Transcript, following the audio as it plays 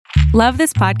Love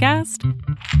this podcast?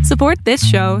 Support this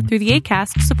show through the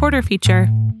Acast supporter feature.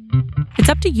 It's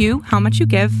up to you how much you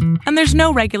give, and there's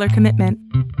no regular commitment.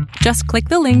 Just click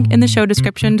the link in the show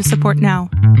description to support now.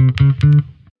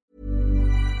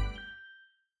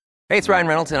 Hey, it's Ryan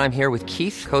Reynolds, and I'm here with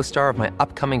Keith, co-star of my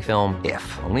upcoming film,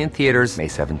 If, only in theaters May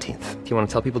 17th. Do you want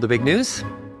to tell people the big news?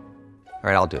 All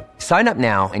right, I'll do it. Sign up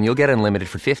now and you'll get unlimited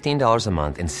for $15 a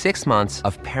month and 6 months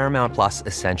of Paramount Plus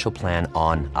Essential Plan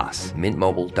on us.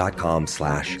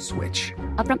 MintMobile.com/switch.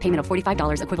 Upfront payment of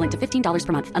 $45 equivalent to $15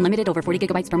 per month. Unlimited over 40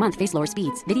 gigabytes per month. Face lower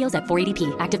speeds. Videos at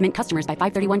 480p. Active Mint customers by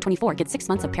 531.24 get 6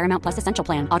 months of Paramount Plus Essential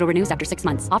Plan. Auto renews after 6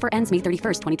 months. Offer ends May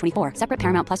 31st, 2024. Separate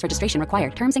Paramount Plus registration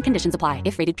required. Terms and conditions apply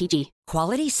if rated PG.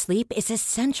 Quality sleep is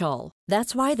essential.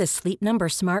 That's why the Sleep Number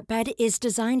Smart Bed is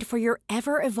designed for your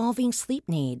ever-evolving sleep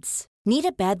needs. Need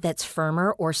a bed that's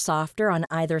firmer or softer on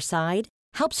either side?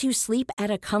 Helps you sleep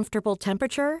at a comfortable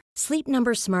temperature? Sleep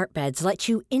Number Smart Beds let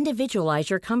you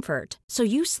individualize your comfort, so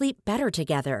you sleep better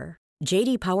together.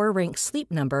 J.D. Power ranks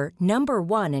Sleep Number number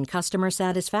 1 in customer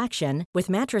satisfaction with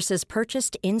mattresses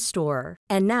purchased in-store.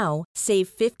 And now, save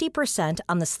 50%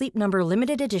 on the Sleep Number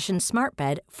Limited Edition Smart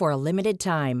Bed for a limited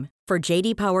time. For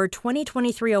J.D. Power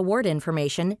 2023 award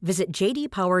information, visit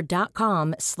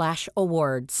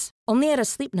jdpower.com/awards. Only at a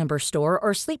Sleep Number store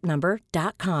or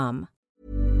sleepnumber.com.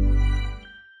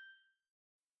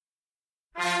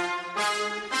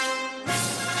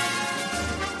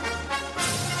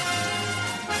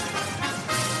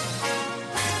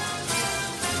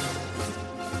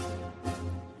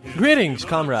 Greetings,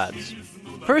 comrades.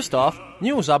 First off,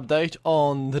 news update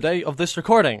on the day of this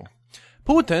recording.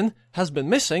 Putin has been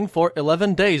missing for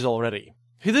 11 days already.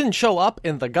 He didn't show up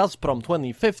in the Gazprom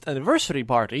 25th anniversary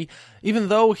party, even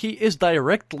though he is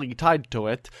directly tied to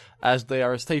it, as they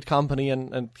are a state company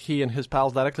and he and his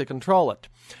pals directly control it.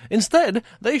 Instead,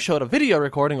 they showed a video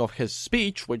recording of his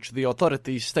speech, which the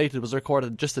authorities stated was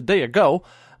recorded just a day ago,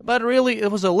 but really it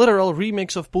was a literal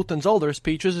remix of Putin's older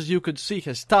speeches, as you could see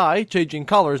his tie changing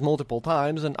colors multiple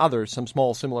times and some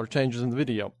small similar changes in the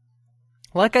video.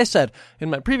 Like I said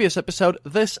in my previous episode,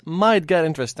 this might get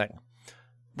interesting.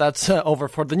 That's over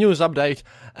for the news update,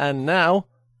 and now,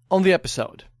 on the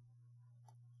episode.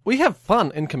 We have fun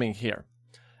incoming here.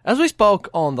 As we spoke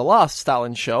on the last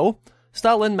Stalin show,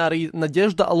 Stalin married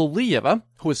Nadezhda Aluliyeva,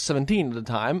 who was 17 at the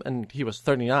time, and he was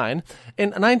 39, in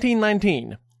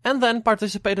 1919, and then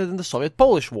participated in the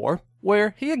Soviet-Polish War,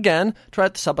 where he again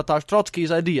tried to sabotage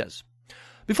Trotsky's ideas.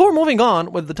 Before moving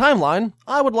on with the timeline,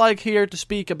 I would like here to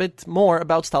speak a bit more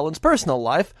about Stalin's personal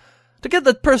life, to get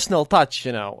that personal touch,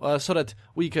 so that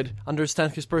we could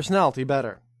understand his personality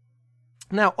better.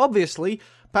 Now, obviously,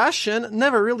 passion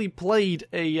never really played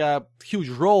a huge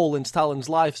role in Stalin's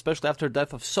life, especially after the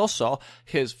death of Soso,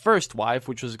 his first wife,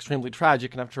 which was extremely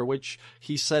tragic, and after which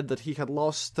he said that he had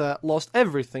lost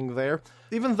everything there.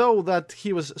 Even though that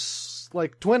he was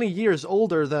like 20 years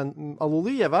older than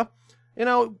Aluliyeva,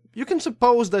 you can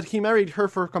suppose that he married her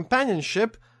for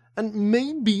companionship, and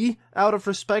maybe out of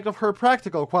respect of her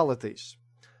practical qualities.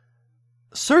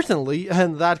 Certainly,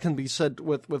 and that can be said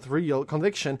with real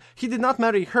conviction, he did not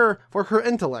marry her for her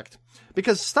intellect,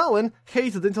 because Stalin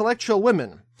hated intellectual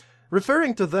women,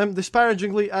 referring to them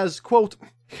disparagingly as, quote,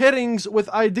 herrings with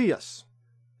ideas.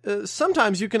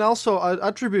 Sometimes you can also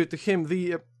attribute to him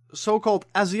the so-called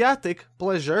Asiatic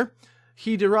pleasure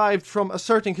he derived from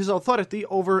asserting his authority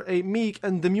over a meek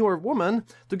and demure woman,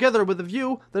 together with the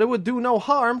view that it would do no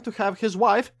harm to have his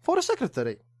wife for a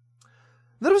secretary.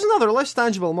 There was another less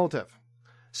tangible motive.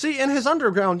 See, in his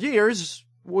underground years,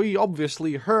 we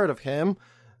obviously heard of him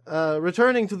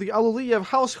returning to the Aluliyev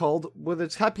household with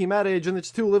its happy marriage and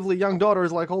its 2 lovely young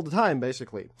daughters like all the time,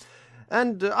 basically.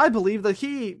 And I believe that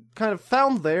he kind of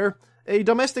found there a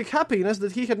domestic happiness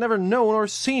that he had never known or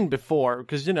seen before,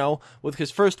 because, with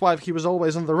his first wife he was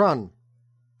always on the run.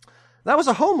 That was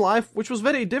a home life which was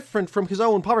very different from his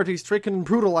own poverty-stricken and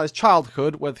brutalized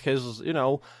childhood, with his,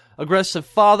 aggressive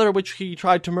father, which he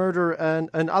tried to murder, and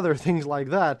other things like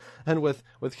that, and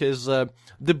with his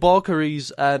debaucheries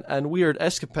and weird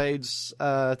escapades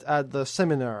at the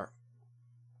seminar.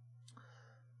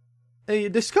 A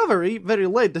discovery, very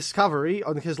late discovery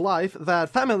on his life,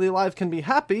 that family life can be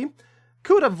happy,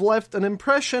 could have left an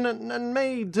impression and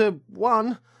made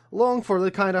one long for the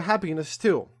kind of happiness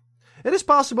too. It is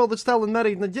possible that Stalin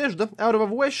married Nadezhda out of a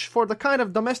wish for the kind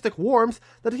of domestic warmth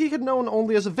that he had known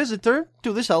only as a visitor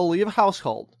to this Aluliyev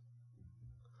household.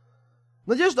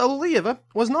 Nadezhda Aluliyeva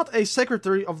was not a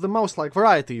secretary of the mouse-like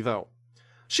variety, though.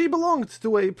 She belonged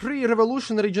to a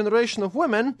pre-revolutionary generation of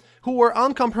women who were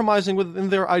uncompromising in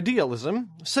their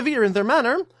idealism, severe in their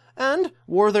manner, and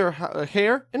wore their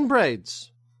hair in braids.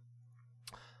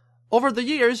 Over the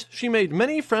years, she made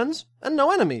many friends and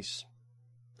no enemies.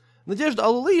 Nadezhda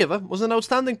Aluyeva was an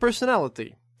outstanding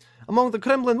personality. Among the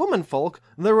Kremlin womenfolk,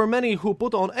 there were many who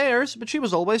put on airs, but she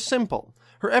was always simple.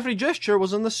 Her every gesture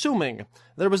was unassuming.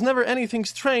 There was never anything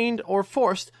strained or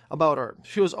forced about her.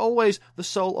 She was always the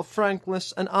soul of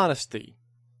frankness and honesty.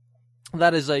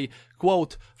 That is a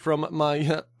quote from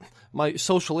my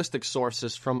socialistic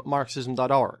sources from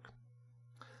Marxism.org.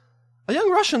 A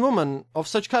young Russian woman of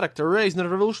such character raised in a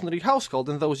revolutionary household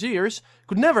in those years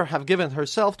could never have given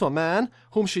herself to a man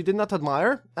whom she did not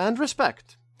admire and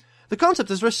respect. The concept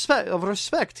of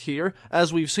respect here,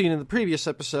 as we've seen in the previous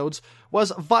episodes,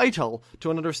 was vital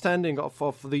to an understanding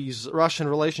of these Russian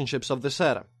relationships of this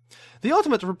era. The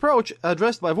ultimate reproach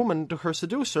addressed by a woman to her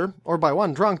seducer, or by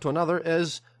one drunk to another,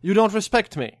 is, "You don't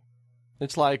respect me."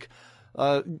 It's like,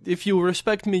 if you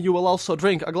respect me, you will also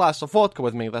drink a glass of vodka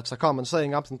with me. That's a common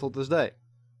saying up until this day.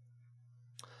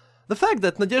 The fact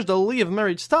that Nadezhda Aluyeva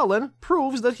married Stalin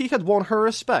proves that he had won her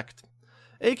respect.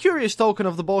 A curious token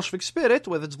of the Bolshevik spirit,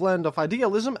 with its blend of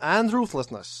idealism and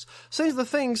ruthlessness. Since the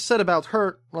things said about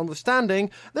her understanding,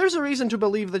 there's a reason to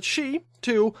believe that she,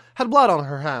 too, had blood on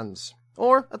her hands.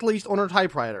 Or, at least, on her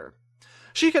typewriter.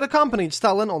 She had accompanied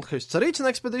Stalin on his Tsaritsyn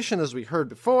expedition, as we heard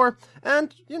before,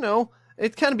 and,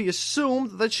 it can be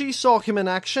assumed that she saw him in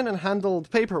action and handled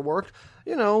paperwork,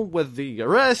 with the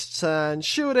arrests and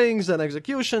shootings and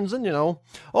executions and,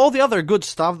 all the other good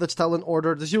stuff that Stalin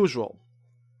ordered as usual.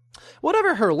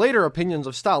 Whatever her later opinions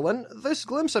of Stalin, this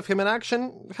glimpse of him in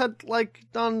action had,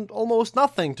 done almost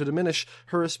nothing to diminish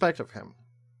her respect of him.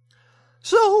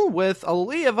 So, with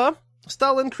Aluyeva,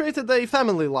 Stalin created a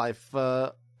family life,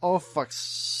 of a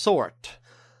sort.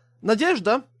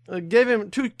 Nadezhda gave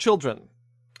him 2 children.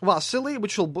 Vasily,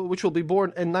 which will be born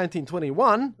in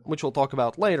 1921, which we'll talk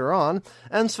about later on,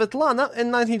 and Svetlana in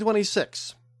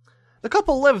 1926. The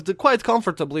couple lived quite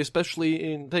comfortably,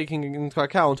 especially in taking into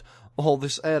account all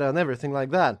this era and everything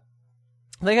like that.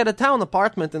 They had a town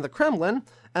apartment in the Kremlin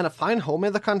and a fine home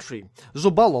in the country,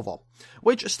 Zubalovo,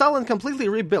 which Stalin completely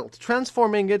rebuilt,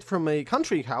 transforming it from a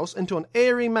country house into an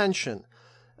airy mansion.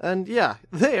 And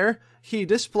there he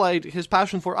displayed his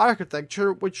passion for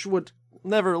architecture, which would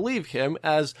never leave him,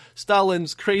 as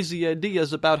Stalin's crazy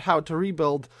ideas about how to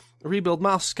rebuild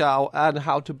Moscow and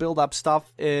how to build up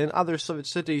stuff in other Soviet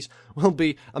cities will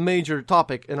be a major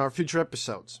topic in our future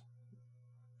episodes.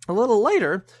 A little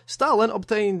later, Stalin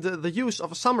obtained the use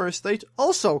of a summer estate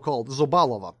also called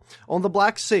Zubalovo, on the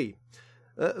Black Sea.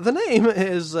 The name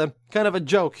is kind of a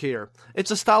joke here. It's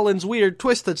a Stalin's weird,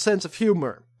 twisted sense of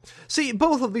humor. See,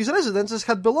 both of these residences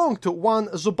had belonged to one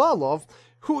Zubalov,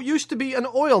 who used to be an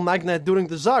oil magnate during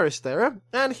the Tsarist era,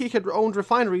 and he had owned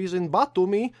refineries in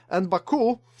Batumi and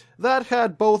Baku that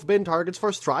had both been targets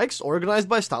for strikes organized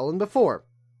by Stalin before.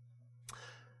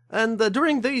 And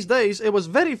during these days, it was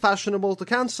very fashionable to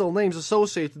cancel names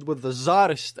associated with the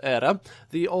Tsarist era,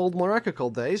 the old monarchical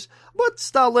days, but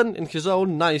Stalin, in his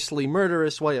own nicely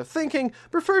murderous way of thinking,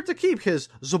 preferred to keep his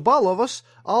Zubalovos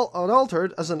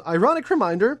unaltered as an ironic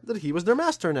reminder that he was their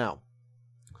master now.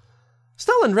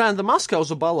 Stalin ran the Moscow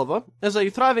Zubalovo as a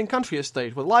thriving country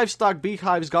estate with livestock,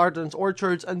 beehives, gardens,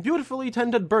 orchards, and beautifully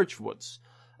tended birch woods.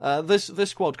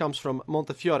 This quote comes from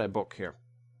Montefiore book here.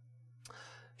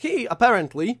 He,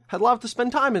 apparently, had loved to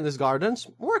spend time in his gardens,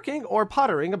 working or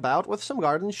pottering about with some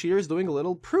garden shears doing a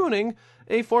little pruning,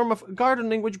 a form of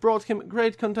gardening which brought him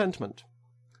great contentment.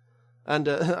 And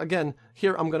again,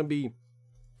 here I'm going to be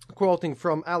quoting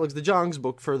from Alex de Jong's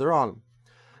book further on.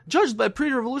 Judged by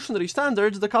pre-revolutionary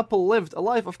standards, the couple lived a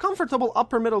life of comfortable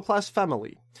upper-middle-class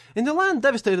family. In the land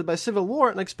devastated by civil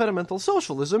war and experimental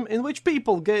socialism, in which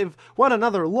people gave one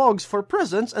another logs for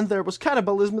presents and there was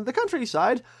cannibalism in the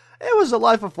countryside, it was a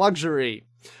life of luxury.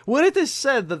 When it is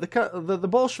said that the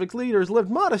Bolshevik leaders lived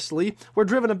modestly, were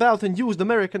driven about in used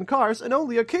American cars, and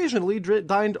only occasionally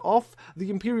dined off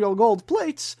the imperial gold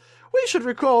plates, we should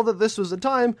recall that this was a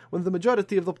time when the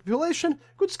majority of the population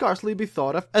could scarcely be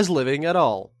thought of as living at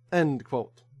all. End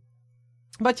quote.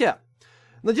 But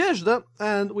Nadezhda,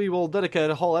 and we will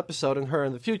dedicate a whole episode on her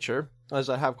in the future, as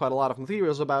I have quite a lot of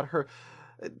materials about her,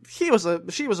 she was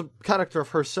a character of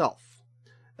herself.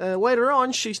 Later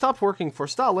on, she stopped working for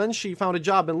Stalin. She found a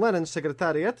job in Lenin's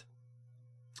secretariat,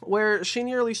 where she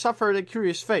nearly suffered a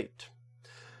curious fate.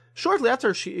 Shortly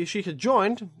after she had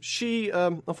joined, she,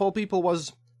 of all people,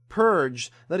 was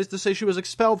purged. That is to say, she was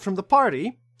expelled from the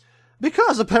party,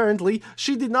 because, apparently,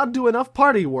 she did not do enough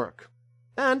party work.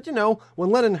 And, when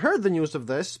Lenin heard the news of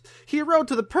this, he wrote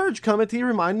to the Purge Committee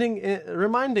reminding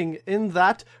in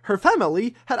that her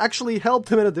family had actually helped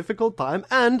him in a difficult time,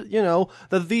 and,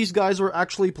 that these guys were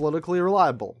actually politically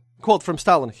reliable. Quote from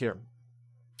Stalin here.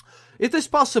 It is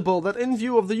possible that in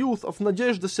view of the youth of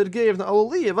Nadezhda Sergeyevna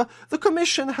Aliyeva, the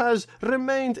Commission has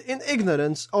remained in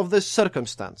ignorance of this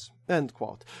circumstance. End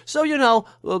quote. So,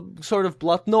 sort of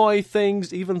Blatnoy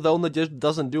things, even though Nadezhda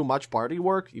doesn't do much party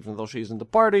work, even though she's in the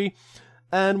party.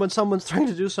 And when someone's trying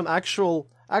to do some actual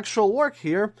work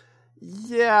here,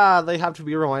 yeah, they have to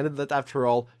be reminded that, after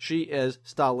all, she is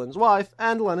Stalin's wife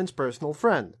and Lenin's personal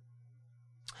friend.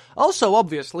 Also,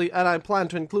 obviously, and I plan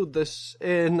to include this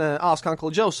in Ask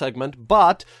Uncle Joe segment,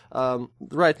 but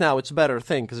right now it's a better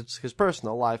thing because it's his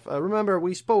personal life. Remember,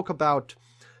 we spoke about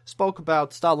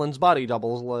Stalin's body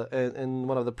doubles in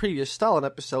one of the previous Stalin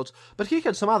episodes, but he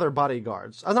had some other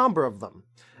bodyguards, a number of them.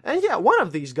 And yeah, one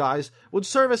of these guys would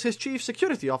serve as his chief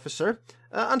security officer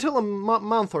until a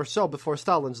month or so before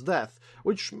Stalin's death,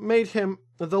 which made him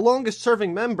the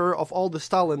longest-serving member of all the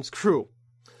Stalin's crew.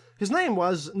 His name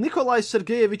was Nikolai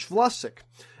Sergeyevich Vlasik,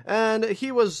 and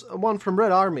he was one from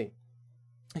Red Army.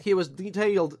 He was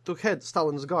detailed to head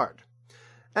Stalin's guard.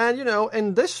 And,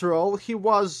 in this role, he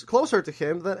was closer to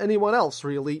him than anyone else,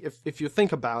 really, if you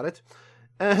think about it.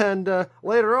 And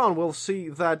later on, we'll see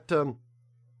that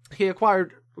he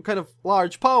acquired kind of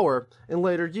large power in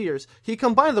later years. He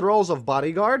combined the roles of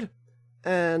bodyguard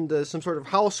and some sort of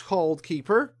household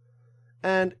keeper,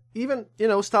 and even,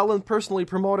 Stalin personally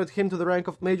promoted him to the rank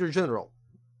of Major General.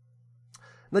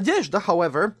 Nadezhda,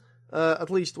 however,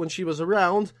 at least when she was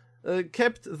around,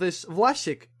 kept this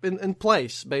Vlasik in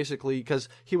place, basically, because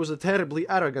he was a terribly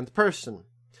arrogant person.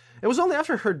 It was only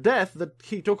after her death that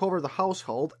he took over the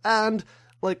household, and,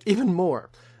 even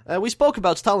more. We spoke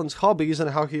about Stalin's hobbies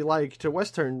and how he liked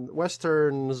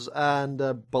westerns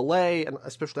and ballet, and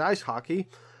especially ice hockey.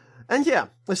 And yeah,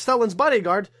 as Stalin's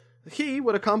bodyguard, he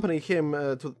would accompany him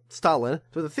to Stalin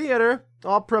to the theater,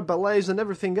 opera, ballets, and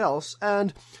everything else,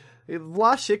 and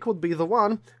Vlasik would be the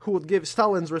one who would give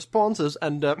Stalin's responses,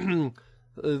 and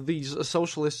these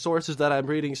socialist sources that I'm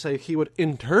reading say he would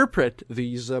interpret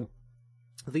these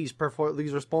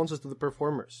responses to the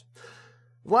performers.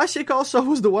 Vlasik also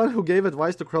was the one who gave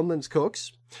advice to Kremlin's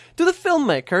cooks, to the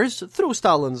filmmakers, through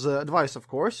Stalin's advice, of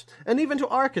course, and even to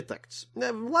architects.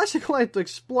 Vlasik liked to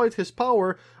exploit his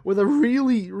power with a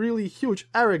really, really huge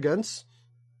arrogance,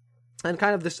 and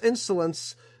kind of this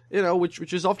insolence,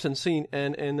 which is often seen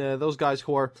in those guys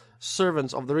who are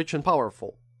servants of the rich and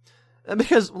powerful. And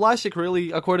because Vlasik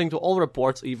really, according to all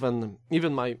reports, even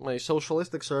my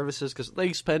socialistic services, because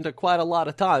they spent quite a lot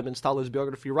of time in Stalin's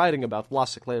biography writing about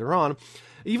Vlasik later on,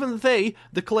 even they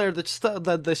declared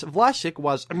that this Vlasik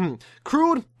was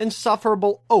crude,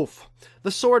 insufferable oaf,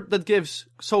 the sort that gives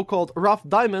so-called rough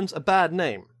diamonds a bad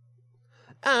name.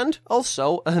 And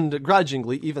also, and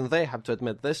grudgingly, even they have to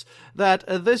admit this, that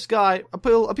this guy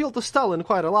appealed to Stalin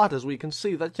quite a lot, as we can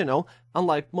see that,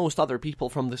 unlike most other people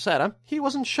from this era, he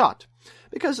wasn't shot.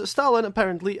 Because Stalin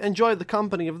apparently enjoyed the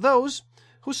company of those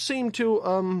who seemed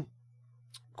to,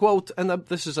 quote, and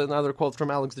this is another quote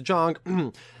from Alex de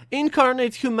Jong,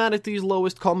 incarnate humanity's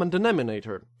lowest common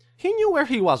denominator. He knew where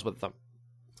he was with them.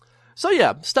 So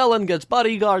yeah, Stalin gets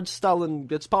bodyguards, Stalin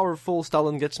gets powerful,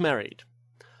 Stalin gets married.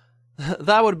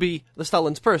 That would be the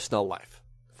Stalin's personal life.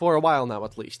 For a while now,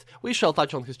 at least. We shall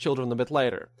touch on his children a bit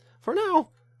later. For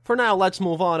now, let's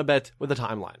move on a bit with the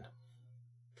timeline.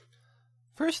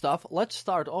 First off, let's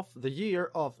start off the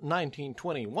year of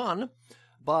 1921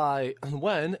 by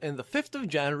when, in the 5th of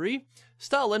January,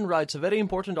 Stalin writes a very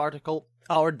important article,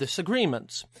 Our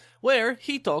Disagreements, where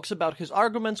he talks about his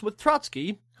arguments with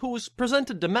Trotsky, who's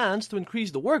presented demands to increase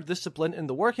the work discipline in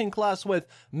the working class with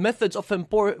methods of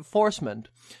enforcement,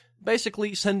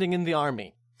 basically sending in the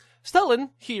army. Stalin,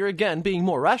 here again being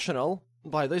more rational,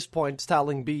 by this point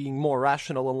Stalin being more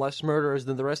rational and less murderous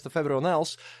than the rest of everyone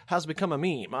else, has become a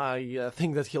meme. I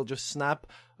think that he'll just snap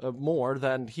more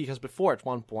than he has before at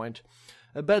one point.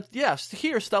 But yes,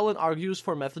 here Stalin argues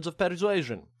for methods of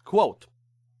persuasion. Quote,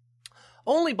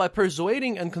 only by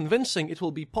persuading and convincing it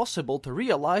will be possible to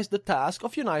realize the task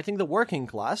of uniting the working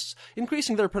class,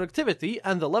 increasing their productivity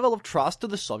and the level of trust to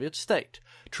the Soviet state.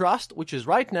 Trust which is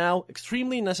right now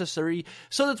extremely necessary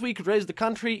so that we could raise the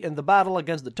country in the battle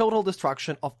against the total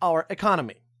destruction of our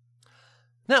economy.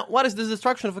 Now, what is this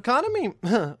destruction of economy?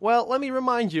 Well, let me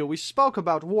remind you, we spoke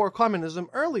about war communism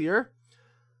earlier,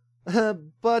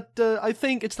 but I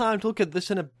think it's time to look at this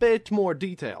in a bit more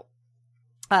detail,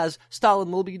 as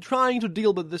Stalin will be trying to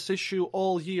deal with this issue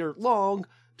all year long,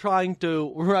 trying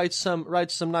to write some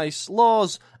nice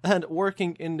laws, and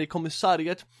working in the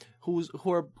commissariat, who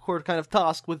are kind of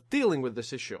tasked with dealing with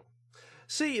this issue.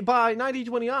 See, by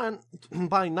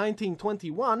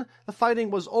 1921, the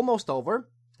fighting was almost over,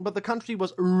 but the country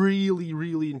was really,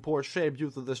 really in poor shape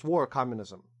due to this war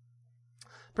communism.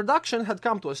 production had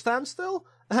come to a standstill,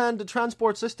 and the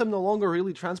transport system no longer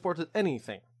really transported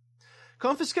anything.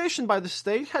 Confiscation by the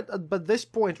state had at this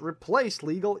point replaced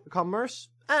legal commerce,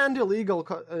 and illegal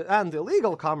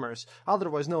commerce,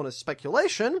 otherwise known as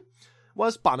speculation,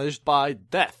 was punished by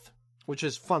death, which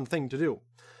is a fun thing to do.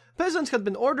 Peasants had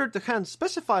been ordered to hand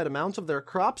specified amounts of their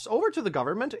crops over to the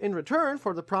government in return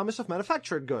for the promise of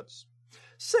manufactured goods.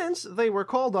 Since they were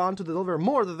called on to deliver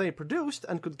more than they produced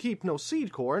and could keep no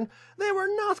seed corn, they were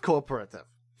not cooperative.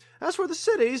 As for the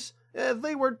cities,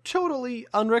 they were totally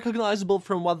unrecognizable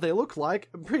from what they looked like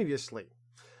previously.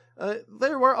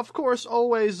 There were, of course,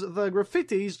 always the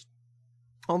graffitis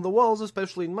on the walls,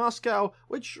 especially in Moscow,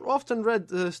 which often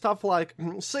read stuff like,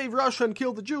 "Save Russia and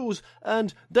kill the Jews,"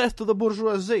 and "Death to the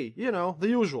bourgeoisie," the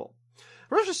usual.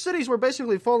 Russia's cities were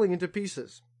basically falling into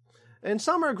pieces. In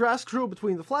summer, grass grew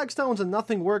between the flagstones and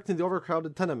nothing worked in the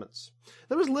overcrowded tenements.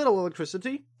 There was little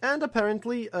electricity, and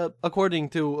apparently, according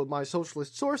to my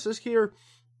socialist sources here,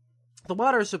 the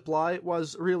water supply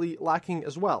was really lacking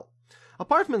as well.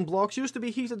 Apartment blocks used to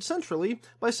be heated centrally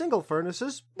by single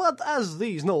furnaces, but as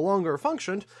these no longer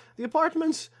functioned, the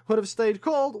apartments would have stayed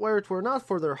cold were it were not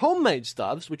for their homemade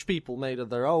stuffs, which people made of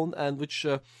their own, and which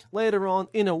later on,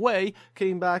 in a way,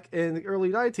 came back in the early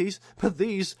 90s, but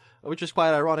these, which is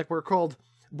quite ironic, were called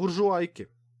bourgeoisie.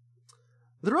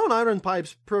 Their own iron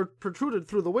pipes protruded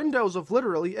through the windows of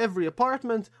literally every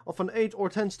apartment of an 8 or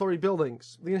 10-story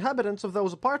buildings. The inhabitants of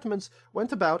those apartments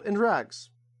went about in rags.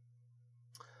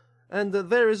 And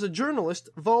there is a journalist,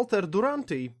 Walter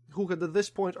Duranty, who had at this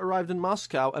point arrived in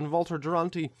Moscow, and Walter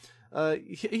Duranty,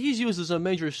 he's used as a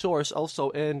major source also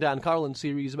in Dan Carlin's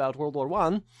series about World War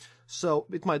I, so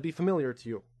it might be familiar to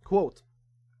you. Quote,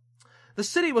 "The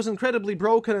city was incredibly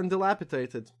broken and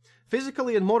dilapidated.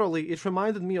 Physically and morally, it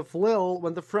reminded me of Lille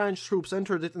when the French troops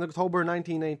entered it in October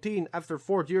 1918 after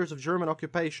 4 years of German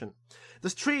occupation. The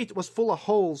street was full of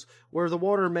holes where the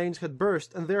water mains had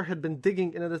burst, and there had been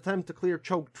digging in an attempt to clear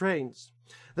choked drains.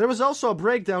 There was also a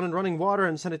breakdown in running water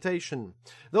and sanitation.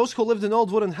 Those who lived in old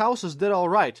wooden houses did all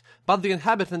right, but the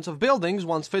inhabitants of buildings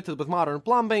once fitted with modern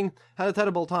plumbing had a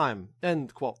terrible time."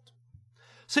 End quote.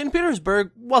 St.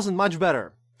 Petersburg wasn't much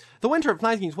better. The winter of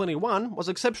 1921 was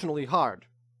exceptionally hard.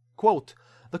 Quote,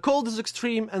 "The cold is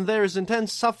extreme and there is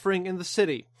intense suffering in the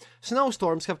city.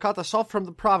 Snowstorms have cut us off from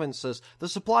the provinces. The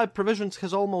supply of provisions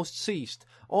has almost ceased.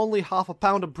 Only half a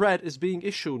pound of bread is being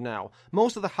issued now.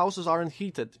 Most of the houses are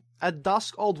unheated. At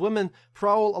dusk, old women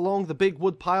prowl along the big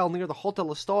wood pile near the Hotel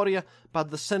Astoria,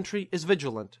 but the sentry is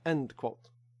vigilant." End quote.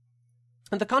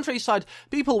 In the countryside,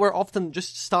 people were often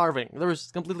just starving. There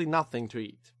was completely nothing to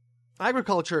eat.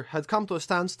 Agriculture had come to a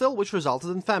standstill, which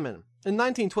resulted in famine. In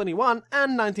 1921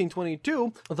 and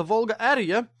 1922, the Volga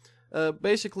area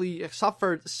basically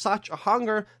suffered such a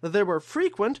hunger that there were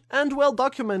frequent and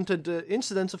well-documented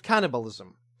incidents of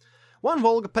cannibalism. One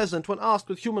Volga peasant, when asked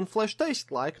what human flesh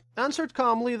tasted like, answered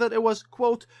calmly that it was,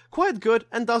 quote, "quite good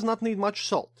and does not need much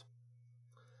salt."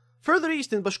 Further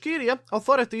east in Bashkiria,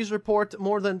 authorities report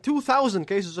more than 2,000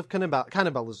 cases of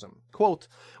cannibalism. Quote,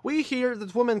 "We hear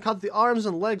that women cut the arms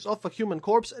and legs off a human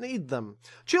corpse and eat them.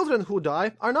 Children who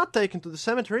die are not taken to the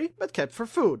cemetery, but kept for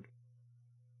food."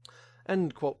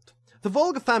 End quote. The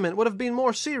Volga famine would have been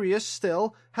more serious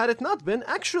still had it not been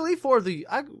actually for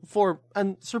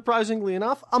and surprisingly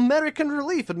enough, American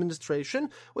Relief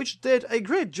Administration, which did a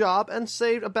great job and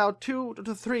saved about 2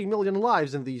 to 3 million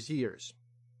lives in these years.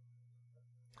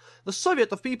 The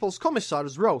Soviet of People's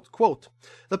Commissars wrote, quote,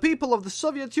 "The people of the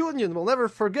Soviet Union will never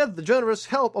forget the generous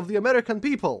help of the American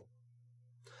people,"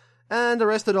 and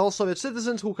arrested all Soviet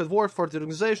citizens who had worked for the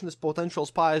organization as potential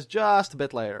spies just a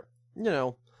bit later.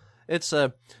 It's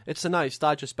a nice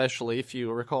touch, especially if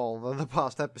you recall the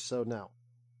past episode now.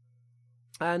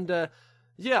 And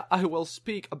I will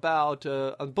speak about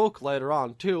a book later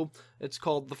on too. It's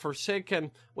called The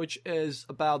Forsaken, which is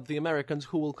about the Americans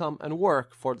who will come and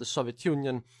work for the Soviet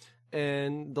Union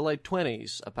in the late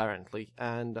 20s, apparently,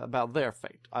 and about their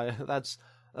fate.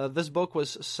 This book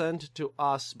was sent to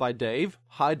us by Dave.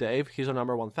 Hi, Dave. He's our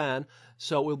 #1 fan.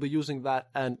 So we'll be using that,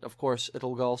 and of course,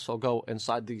 it'll also go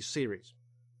inside these series.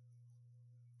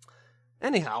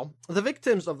 Anyhow, the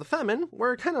victims of the famine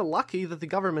were kind of lucky that the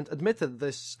government admitted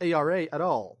this ARA at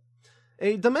all.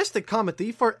 A domestic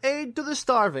committee for aid to the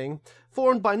starving,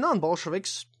 formed by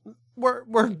non-Bolsheviks,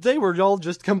 they were all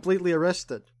just completely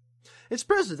arrested. Its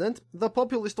president, the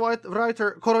populist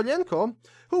writer Korolenko,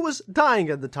 who was dying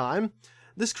at the time,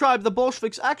 described the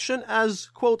Bolsheviks' action as,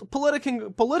 quote,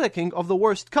 politicking of the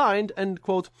worst kind, end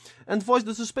quote, and voiced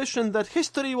the suspicion that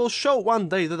history will show one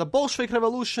day that the Bolshevik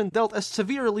revolution dealt as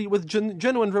severely with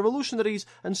genuine revolutionaries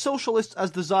and socialists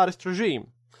as the Tsarist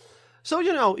regime. So,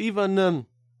 even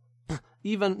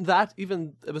even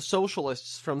the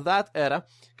socialists from that era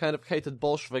kind of hated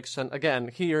Bolsheviks. And again,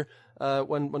 here,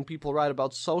 when people write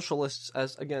about socialists,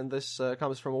 as again, this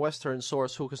comes from a Western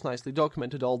source who has nicely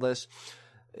documented all this,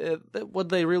 what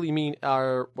they really mean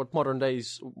are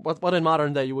what in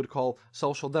modern day you would call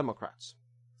social democrats.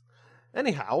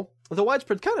 Anyhow, the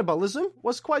widespread cannibalism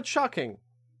was quite shocking.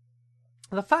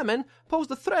 The famine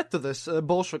posed a threat to this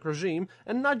Bolshevik regime,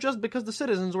 and not just because the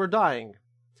citizens were dying.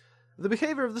 The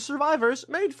behavior of the survivors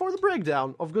made for the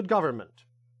breakdown of good government.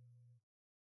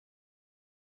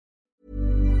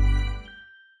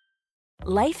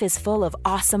 Life is full of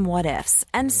awesome what-ifs,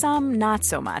 and some not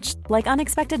so much, like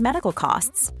unexpected medical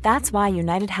costs. That's why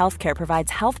United Healthcare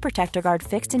provides Health Protector Guard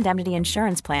fixed indemnity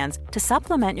insurance plans to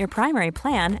supplement your primary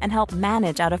plan and help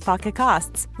manage out-of-pocket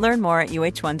costs. Learn more at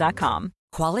uh1.com.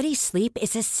 Quality sleep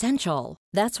is essential.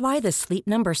 That's why the Sleep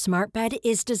Number Smart Bed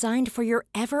is designed for your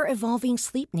ever-evolving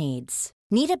sleep needs.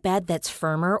 Need a bed that's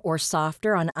firmer or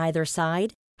softer on either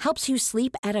side? Helps you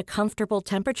sleep at a comfortable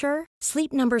temperature?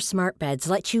 Sleep Number Smart Beds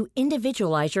let you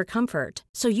individualize your comfort,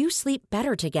 so you sleep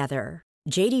better together.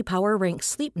 J.D. Power ranks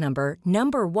Sleep Number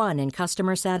number 1 in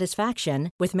customer satisfaction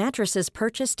with mattresses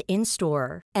purchased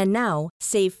in-store. And now,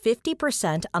 save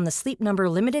 50% on the Sleep Number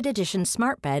Limited Edition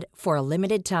Smart Bed for a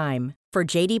limited time. For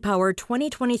J.D. Power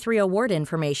 2023 award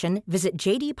information, visit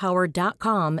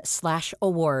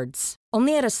jdpower.com/awards.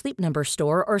 Only at a Sleep Number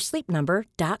store or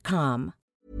sleepnumber.com.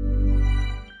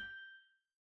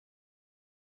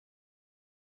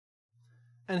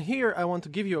 And here I want to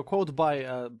give you a quote by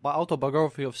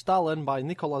Autobiography of Stalin by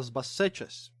Nicholas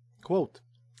Basseches. Quote,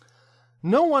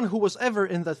 "No one who was ever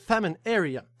in that famine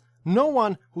area, no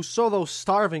one who saw those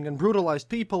starving and brutalized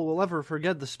people will ever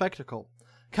forget the spectacle.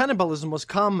 Cannibalism was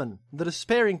common. The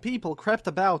despairing people crept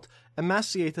about,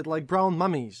 emaciated like brown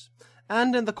mummies.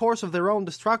 And in the course of their own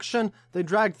destruction, they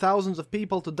dragged thousands of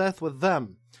people to death with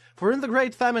them. For in the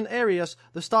great famine areas,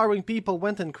 the starving people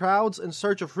went in crowds in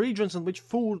search of regions in which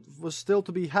food was still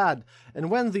to be had, and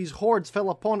when these hordes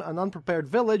fell upon an unprepared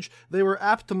village, they were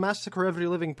apt to massacre every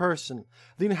living person.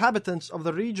 The inhabitants of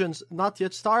the regions not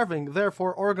yet starving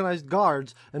therefore organized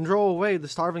guards and drove away the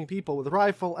starving people with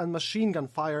rifle and machine gun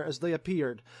fire as they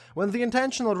appeared. When the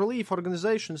Intentional Relief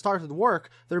Organization started work,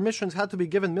 their missions had to be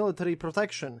given military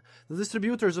protection. The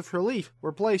distributors of relief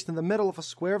were placed in the middle of a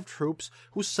square of troops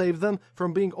who saved them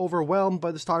from being overwhelmed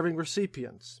by the starving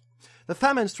recipients. The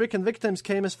famine-stricken victims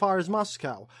came as far as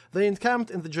Moscow. They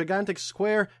encamped in the gigantic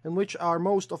square in which are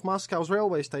most of Moscow's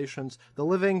railway stations, the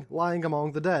living lying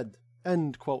among the dead."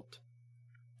 End quote.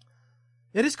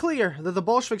 It is clear that the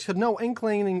Bolsheviks had no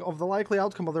inkling of the likely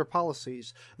outcome of their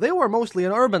policies. They were mostly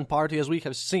an urban party, as we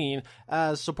have seen,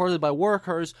 as supported by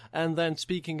workers, and then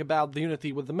speaking about the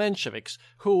unity with the Mensheviks,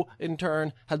 who, in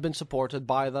turn, had been supported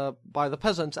by the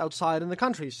peasants outside in the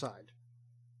countryside.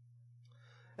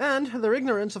 And their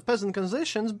ignorance of peasant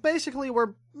conditions basically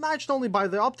were matched only by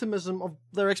the optimism of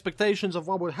their expectations of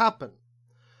what would happen.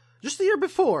 Just a year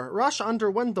before, Russia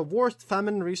underwent the worst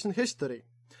famine in recent history.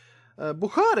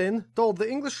 Bukharin told the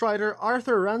English writer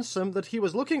Arthur Ransom that he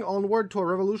was looking onward to a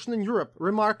revolution in Europe,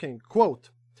 remarking, quote,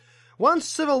 "Once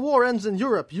civil war ends in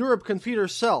Europe, Europe can feed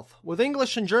herself. With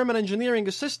English and German engineering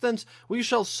assistance, we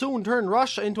shall soon turn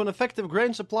Russia into an effective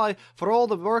grain supply for all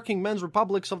the working men's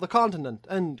republics of the continent."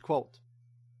 End quote.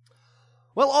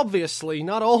 Well, obviously,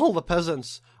 not all the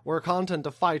peasants were content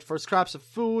to fight for scraps of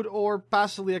food or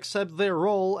passively accept their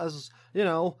role as,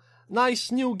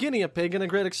 nice new guinea pig in a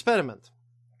great experiment.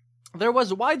 There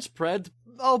was widespread,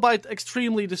 albeit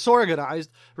extremely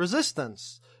disorganized,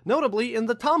 resistance, notably in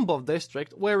the Tambov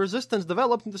district, where resistance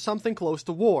developed into something close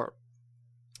to war.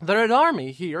 The Red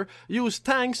Army here used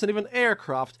tanks and even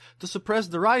aircraft to suppress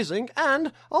the rising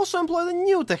and also employed a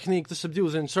new technique to subdue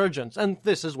the insurgents, and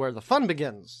this is where the fun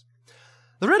begins.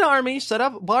 The Red Army set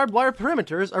up barbed wire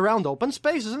perimeters around open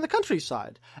spaces in the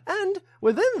countryside, and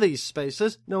within these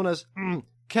spaces, known as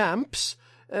camps,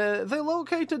 they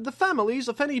located the families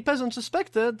of any peasant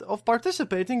suspected of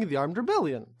participating in the armed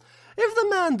rebellion. If the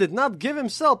man did not give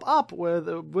himself up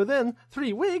within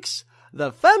 3 weeks,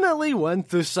 the family went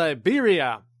to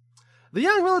Siberia. The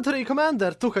young military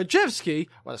commander Tukhachevsky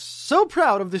was so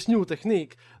proud of this new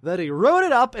technique that he wrote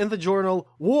it up in the journal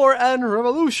War and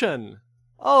Revolution.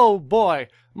 Oh boy,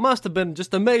 must have been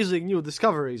just amazing new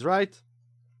discoveries, right?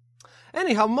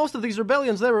 Anyhow, most of these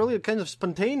rebellions, they were really kind of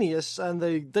spontaneous, and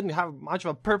they didn't have much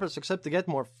of a purpose except to get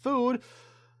more food.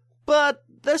 But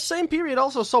this same period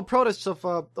also saw protests of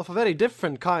a very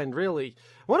different kind, really.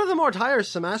 One of the more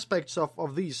tiresome aspects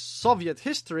of these Soviet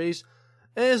histories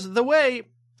is the way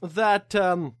that,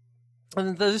 and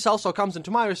this also comes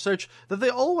into my research, that they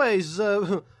always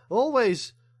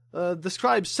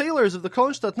describes sailors of the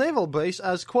Kronstadt naval base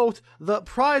as, quote, the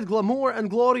pride, glamour, and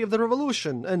glory of the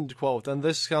revolution, end quote. And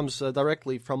this comes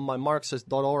directly from my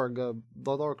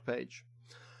Marxist.org page.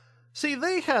 See,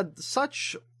 they had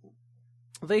such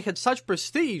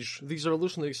prestige, these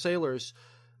revolutionary sailors,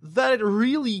 that it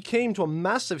really came to a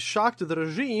massive shock to the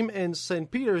regime in St.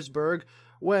 Petersburg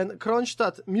when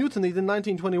Kronstadt mutinied in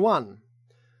 1921.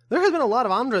 There had been a lot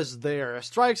of unrest there.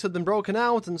 Strikes had been broken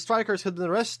out, and strikers had been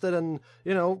arrested, and,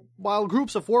 while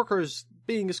groups of workers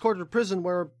being escorted to prison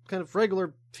were a kind of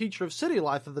regular feature of city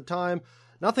life at the time,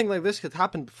 nothing like this had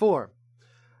happened before.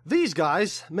 These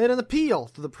guys made an appeal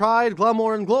to the pride,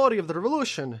 glamour, and glory of the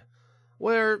revolution,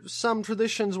 where some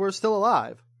traditions were still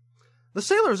alive. The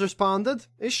sailors responded,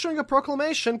 issuing a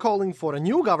proclamation calling for a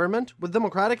new government with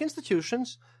democratic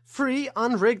institutions, free,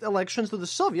 unrigged elections to the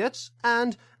Soviets,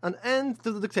 and an end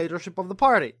to the dictatorship of the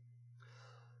party.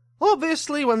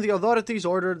 Obviously, when the authorities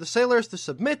ordered the sailors to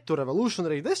submit to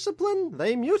revolutionary discipline,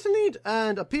 they mutinied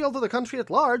and appealed to the country at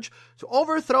large to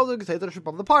overthrow the dictatorship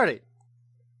of the party.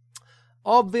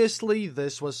 Obviously,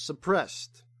 this was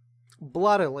suppressed,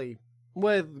 bloodily,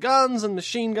 with guns and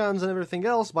machine guns and everything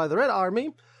else by the Red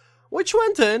Army, which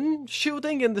went in,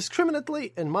 shooting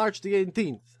indiscriminately in March the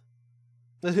 18th.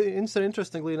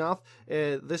 Interestingly enough,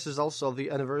 this is also the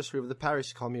anniversary of the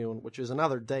Paris Commune, which is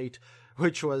another date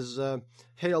which was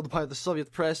hailed by the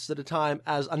Soviet press at the time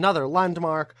as another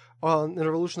landmark in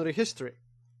revolutionary history.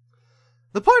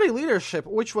 The party leadership,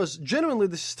 which was genuinely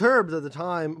disturbed at the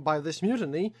time by this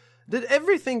mutiny, did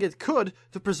everything it could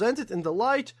to present it in the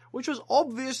light which was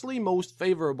obviously most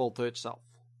favorable to itself.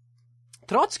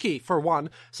 Trotsky, for one,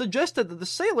 suggested that the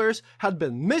sailors had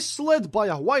been misled by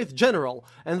a white general,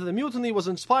 and that the mutiny was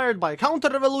inspired by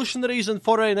counter-revolutionaries and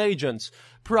foreign agents,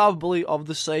 probably of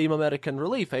the same American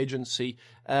Relief Agency,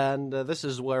 and this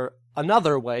is where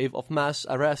another wave of mass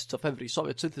arrests of every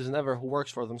Soviet citizen ever who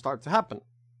works for them started to happen.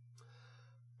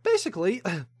 Basically,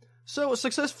 so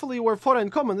successfully were foreign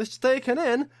communists taken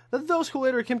in that those who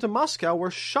later came to Moscow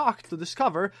were shocked to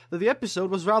discover that the episode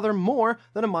was rather more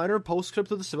than a minor postscript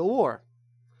to the Civil War.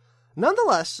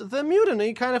 Nonetheless, the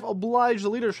mutiny kind of obliged the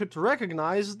leadership to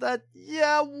recognize that,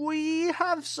 we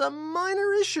have some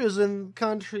minor issues in the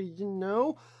country,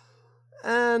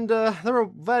 and there were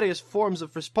various forms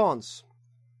of response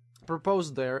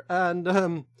proposed there, and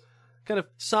kind of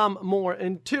some more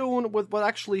in tune with what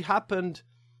actually happened,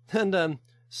 and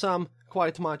some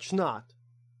quite much not.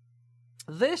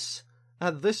 This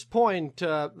at this point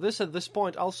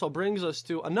also brings us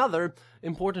to another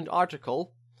important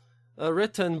article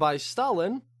written by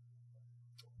Stalin,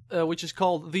 which is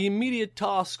called The Immediate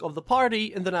Task of the Party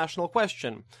in the National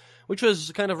Question, which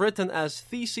was kind of written as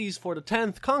theses for the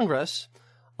 10th Congress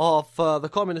of the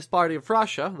Communist Party of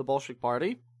Russia, the Bolshevik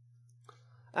Party,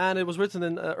 and it was written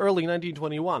in early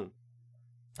 1921.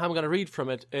 I'm going to read from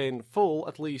it in full,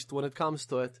 at least when it comes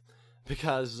to it,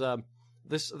 because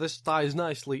this ties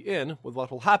nicely in with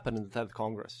what will happen in the 10th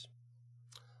Congress.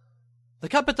 The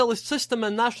capitalist system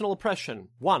and national oppression.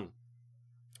 1.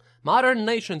 Modern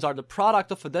nations are the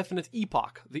product of a definite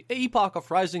epoch, the epoch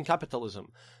of rising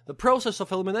capitalism. The process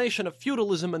of elimination of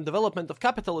feudalism and development of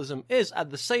capitalism is at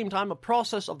the same time a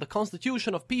process of the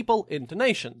constitution of people into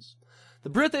nations. The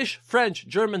British, French,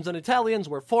 Germans, and Italians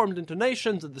were formed into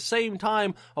nations at the same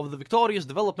time of the victorious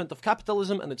development of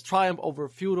capitalism and its triumph over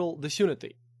feudal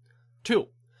disunity. 2.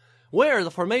 Where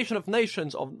the formation of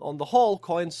nations on the whole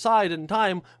coincide in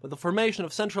time with the formation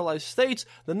of centralized states,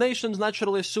 the nations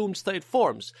naturally assumed state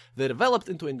forms. They developed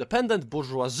into independent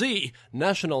bourgeoisie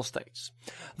national states.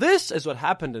 This is what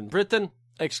happened in Britain,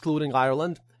 excluding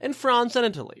Ireland, in France and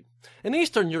Italy. In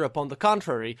Eastern Europe, on the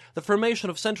contrary, the formation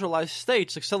of centralized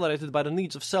states accelerated by the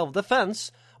needs of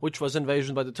self-defense, which was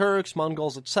invasion by the Turks,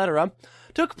 Mongols, etc.,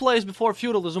 took place before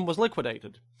feudalism was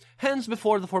liquidated, hence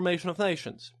before the formation of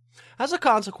nations. As a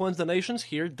consequence, the nations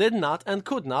here did not and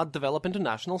could not develop into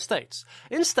national states.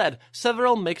 Instead,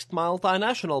 several mixed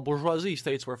multinational bourgeoisie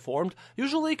states were formed,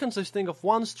 usually consisting of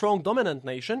one strong dominant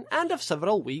nation and of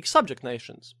several weak subject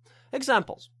nations.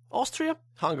 Examples: Austria,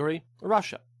 Hungary,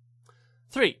 Russia.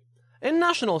 3. In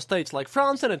national states like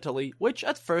France and Italy, which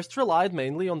at first relied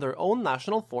mainly on their own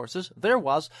national forces, there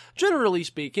was, generally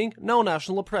speaking, no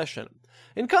national oppression.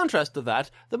 In contrast to that,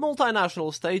 the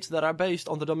multinational states that are based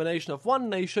on the domination of one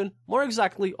nation, more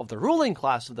exactly of the ruling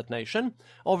class of that nation,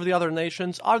 over the other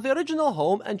nations, are the original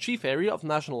home and chief area of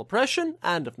national oppression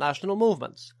and of national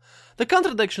movements. The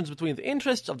contradictions between the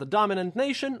interests of the dominant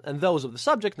nation and those of the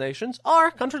subject nations are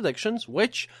contradictions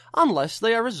which, unless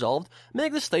they are resolved,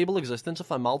 make the stable existence of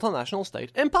a multinational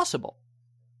state impossible.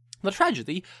 The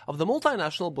tragedy of the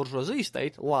multinational bourgeoisie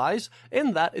state lies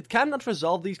in that it cannot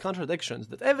resolve these contradictions,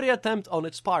 that every attempt on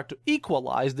its part to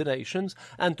equalize the nations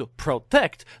and to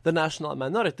protect the national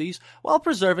minorities while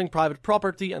preserving private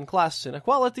property and class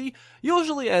inequality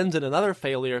usually ends in another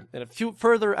failure and a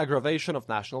further aggravation of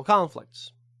national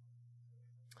conflicts.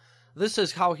 This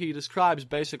is how he describes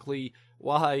basically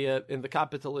why in the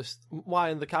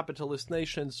capitalist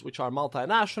nations which are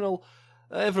multinational,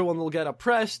 everyone will get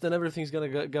oppressed and everything's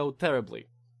going to go terribly.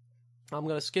 I'm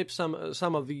going to skip some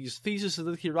of these theses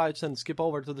that he writes and skip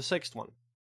over to the sixth one.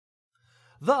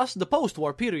 Thus, the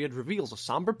post-war period reveals a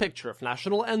somber picture of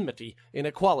national enmity,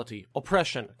 inequality,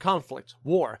 oppression, conflict,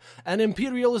 war, and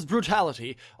imperialist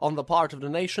brutality on the part of the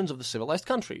nations of the civilized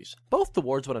countries, both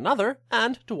towards one another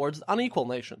and towards unequal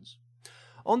nations.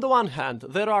 On the one hand,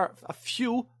 there are a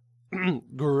few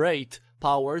great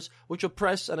powers which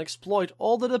oppress and exploit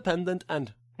all the dependent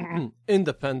and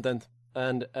independent,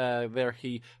 and there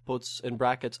he puts in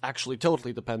brackets actually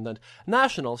totally dependent,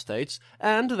 national states,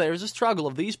 and there is a struggle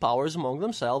of these powers among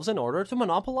themselves in order to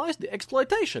monopolize the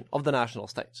exploitation of the national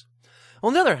states.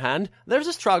 On the other hand, there's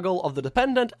a struggle of the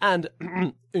dependent and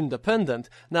independent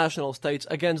national states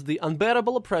against the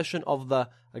unbearable oppression of the,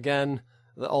 again,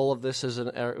 all of this is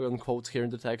in quotes here in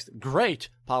the text, great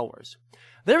powers.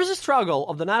 There is a struggle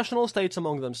of the national states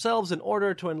among themselves in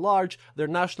order to enlarge their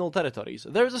national territories.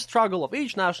 There is a struggle of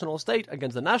each national state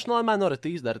against the national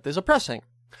minorities that it is oppressing.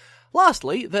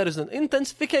 Lastly, there is an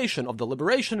intensification of the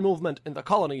liberation movement in the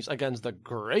colonies against the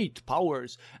great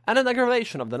powers, and an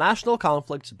aggravation of the national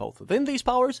conflicts both within these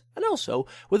powers and also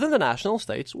within the national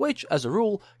states, which, as a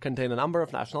rule, contain a number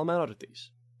of national minorities.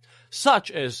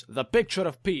 Such is the picture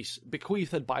of peace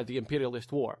bequeathed by the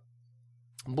imperialist war.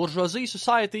 Bourgeoisie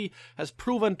society has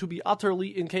proven to be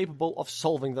utterly incapable of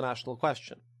solving the national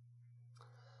question.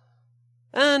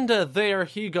 And there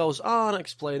he goes on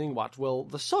explaining what will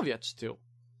the Soviets do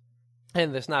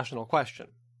in this national question.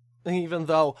 Even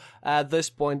though at this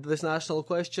point this national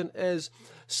question is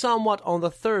somewhat on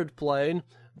the third plane,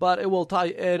 but it will tie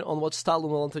in on what Stalin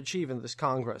will want to achieve in this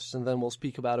Congress, and then we'll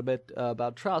speak about a bit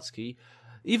about Trotsky.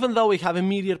 Even though we have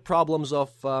immediate problems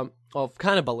of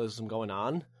cannibalism going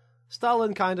on,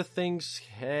 Stalin kind of thinks,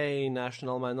 hey,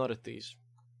 national minorities.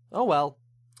 Oh well.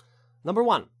 Number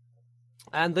one.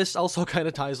 And this also kind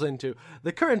of ties into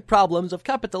the current problems of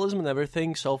capitalism and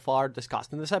everything so far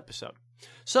discussed in this episode.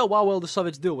 So what will the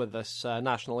Soviets do with this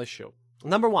national issue?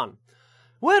 Number one.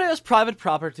 Whereas private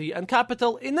property and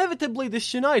capital inevitably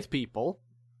disunite people,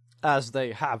 as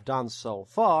they have done so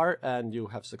far, and you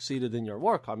have succeeded in your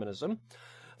war, communism,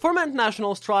 foment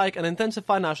national strike and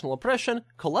intensify national oppression,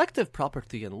 collective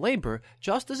property and labor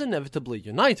just as inevitably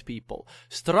unite people,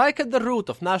 strike at the root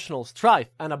of national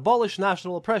strife, and abolish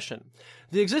national oppression.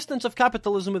 The existence of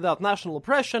capitalism without national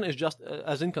oppression is just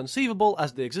as inconceivable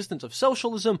as the existence of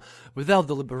socialism without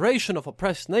the liberation of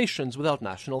oppressed nations without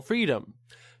national freedom.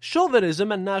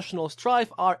 Chauvinism and national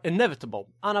strife are inevitable,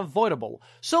 unavoidable,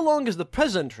 so long as the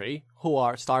peasantry, who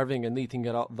are starving and eating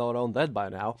their own dead by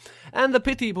now, and the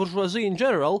petty bourgeoisie in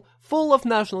general, full of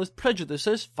nationalist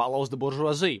prejudices, follows the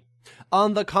bourgeoisie.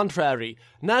 On the contrary,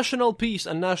 national peace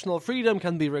and national freedom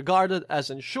can be regarded as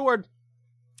ensured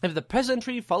if the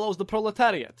peasantry follows the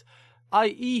proletariat,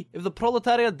 i.e., if the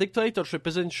proletariat dictatorship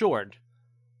is ensured.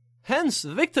 Hence,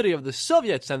 the victory of the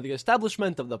Soviets and the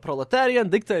establishment of the proletarian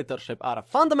dictatorship are a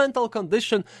fundamental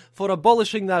condition for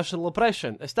abolishing national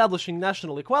oppression, establishing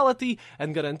national equality,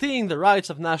 and guaranteeing the rights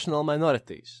of national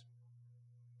minorities.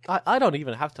 I don't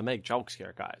even have to make jokes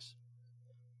here, guys.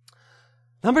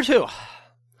 Number two.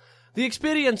 The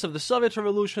experience of the Soviet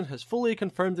Revolution has fully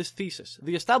confirmed this thesis.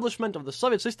 The establishment of the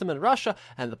Soviet system in Russia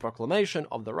and the proclamation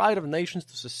of the right of nations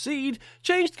to secede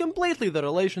changed completely the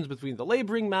relations between the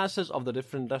laboring masses of the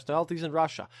different nationalities in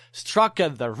Russia, struck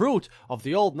at the root of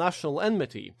the old national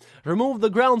enmity, removed the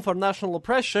ground for national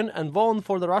oppression, and won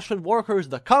for the Russian workers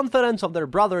the confidence of their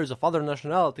brothers of other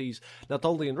nationalities, not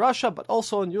only in Russia but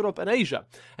also in Europe and Asia,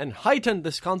 and heightened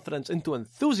this confidence into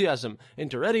enthusiasm,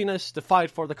 into readiness to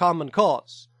fight for the common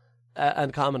cause.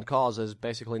 And common cause is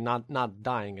basically not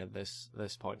dying at this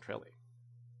point, really.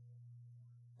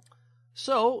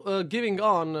 So, giving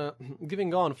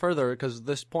on further, because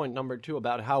this point number two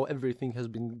about how everything has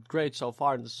been great so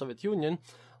far in the Soviet Union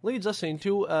leads us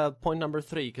into point number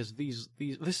three, because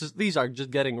these are just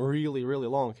getting really, really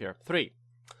long here. 3.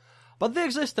 But the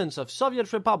existence of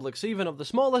Soviet republics, even of the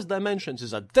smallest dimensions,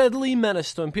 is a deadly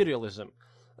menace to imperialism.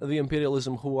 The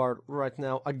imperialism who are right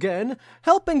now, again,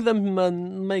 helping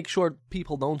them make sure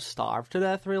people don't starve to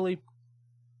death, really.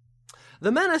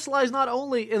 The menace lies not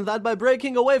only in that by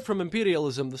breaking away from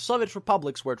imperialism, the Soviet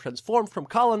republics were transformed from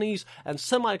colonies and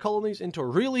semi-colonies into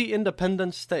really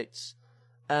independent states.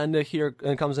 And here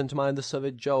comes into mind the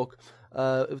Soviet joke.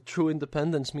 True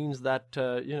independence means that,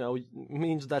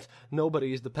 means that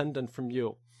nobody is dependent from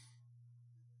you.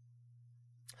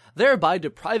 Thereby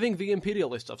depriving the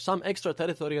imperialists of some extra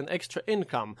territory and extra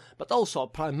income, but also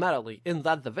primarily in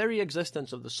that the very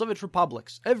existence of the Soviet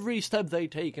republics, every step they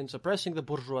take in suppressing the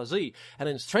bourgeoisie and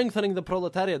in strengthening the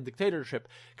proletariat dictatorship,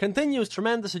 continues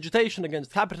tremendous agitation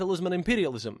against capitalism and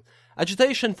imperialism,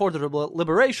 agitation for the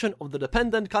liberation of the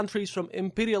dependent countries from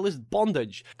imperialist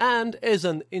bondage, and is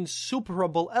an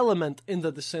insuperable element in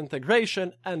the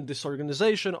disintegration and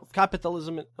disorganization of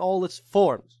capitalism in all its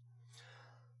forms.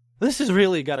 This is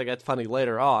really gonna get funny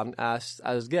later on, as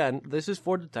again, this is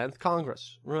for the 10th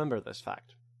Congress. Remember this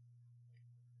fact.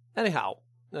 Anyhow,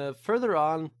 further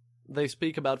on, they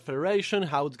speak about federation,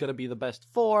 how it's gonna be the best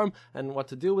form, and what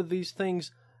to do with these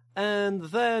things, and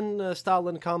then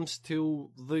Stalin comes to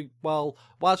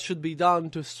what should be done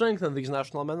to strengthen these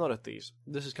national minorities.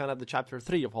 This is kind of the chapter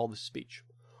 3 of all this speech.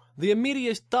 The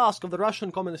immediate task of the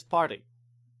Russian Communist Party.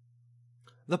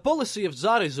 The policy of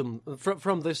Tsarism,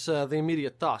 from this, the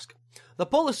immediate task. The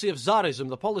policy of Tsarism,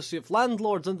 the policy of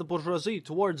landlords and the bourgeoisie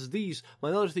towards these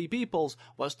minority peoples,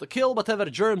 was to kill whatever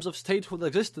germs of statehood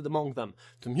existed among them,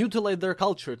 to mutilate their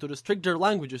culture, to restrict their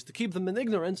languages, to keep them in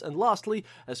ignorance, and lastly,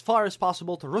 as far as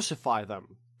possible, to Russify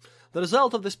them. The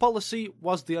result of this policy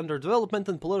was the underdevelopment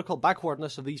and political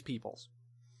backwardness of these peoples.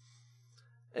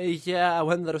 When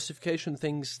the Russification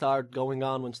things start going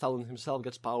on, when Stalin himself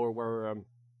gets power,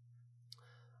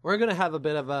 we're gonna have a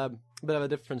bit of a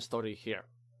different story here.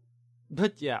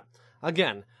 But yeah,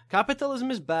 again, capitalism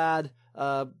is bad,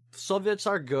 Soviets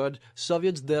are good,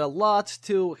 Soviets did a lot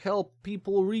to help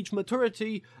people reach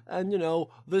maturity, and,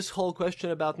 this whole question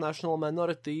about national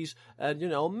minorities, and,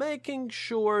 making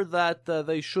sure that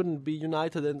they shouldn't be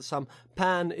united in some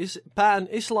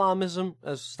pan-Islamism,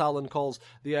 as Stalin calls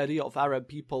the idea of Arab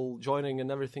people joining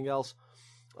and everything else.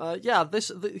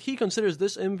 He considers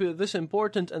this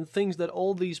important, and thinks that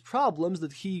all these problems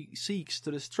that he seeks to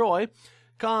destroy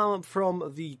come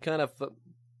from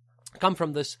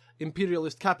this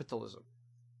imperialist capitalism.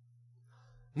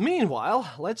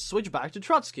 Meanwhile, let's switch back to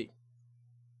Trotsky.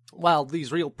 While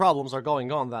these real problems are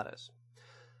going on, that is.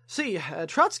 See,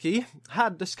 Trotsky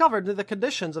had discovered in the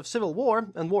conditions of civil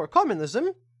war and war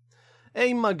communism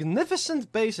a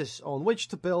magnificent basis on which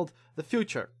to build the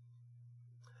future.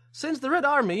 Since the Red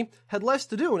Army had less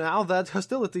to do now that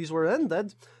hostilities were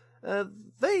ended,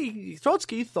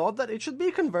 Trotsky thought that it should be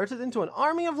converted into an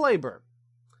army of labor.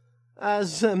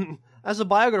 As a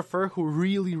biographer who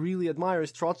really, really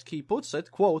admires Trotsky puts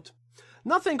it, quote,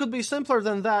 "Nothing could be simpler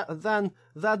than that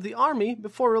the army,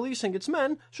 before releasing its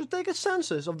men, should take a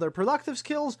census of their productive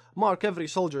skills, mark every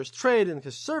soldier's trade in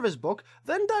his service book,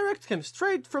 then direct him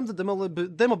straight from the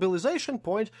demobilization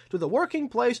point to the working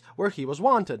place where he was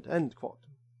wanted." End quote.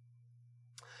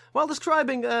 While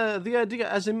describing the idea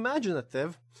as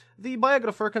imaginative, the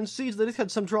biographer concedes that it had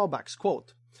some drawbacks.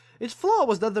 Quote, "Its flaw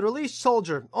was that the released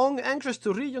soldier, anxious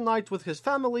to reunite with his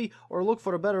family or look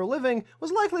for a better living,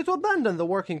 was likely to abandon the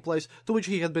working place to which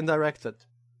he had been directed."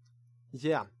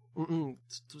 To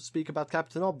speak about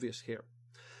Captain Obvious here.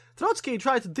 Trotsky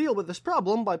tried to deal with this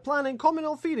problem by planning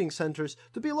communal feeding centers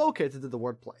to be located at the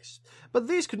workplace, but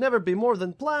these could never be more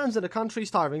than plans in a country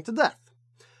starving to death.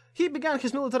 He began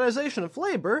his militarization of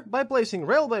labor by placing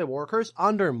railway workers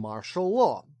under martial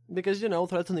law, because,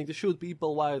 threatening to shoot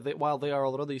people while they are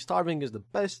already starving is the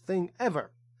best thing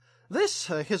ever.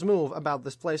 His move about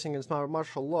this placing in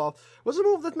martial law, was a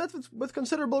move that met with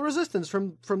considerable resistance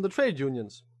from the trade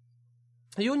unions.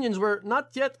 Unions were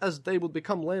not yet as they would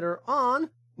become later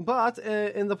on, but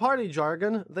in the party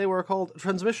jargon, they were called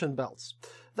transmission belts,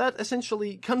 that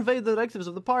essentially conveyed the directives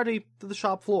of the party to the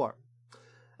shop floor.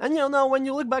 And, now when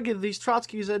you look back at these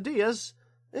Trotsky's ideas,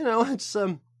 it's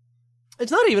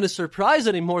not even a surprise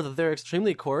anymore that they're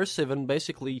extremely coercive and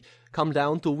basically come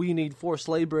down to we need forced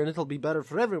labor and it'll be better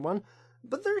for everyone.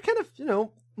 But they're kind of,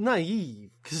 naive.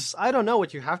 Because I don't know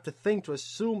what you have to think to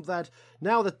assume that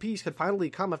now that peace had finally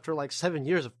come after 7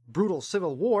 years of brutal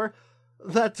civil war,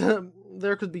 that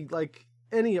there could be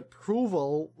any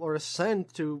approval or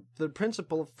assent to the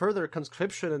principle of further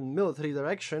conscription and military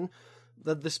direction,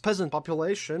 that this peasant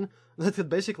population that had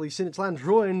basically seen its land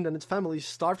ruined and its families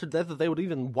starved to death, that they would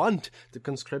even want to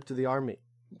conscript to the army.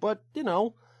 But,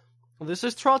 this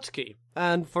is Trotsky.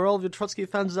 And for all of you Trotsky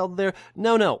fans out there,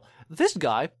 no. This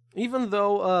guy, even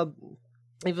though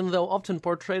often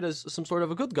portrayed as some sort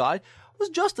of a good guy, was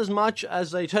just as much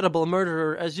as a terrible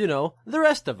murderer as, the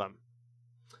rest of them.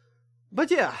 But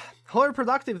yeah, however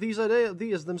productive these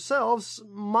ideas themselves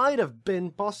might have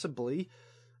been, possibly,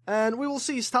 and we will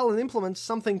see Stalin implement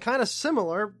something kind of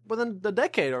similar within a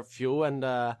decade or few, and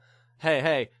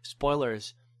hey,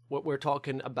 spoilers, we're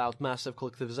talking about massive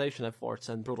collectivization efforts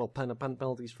and brutal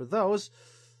penalties for those.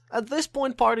 At this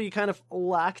point, party kind of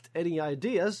lacked any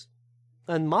ideas,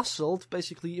 and muscle to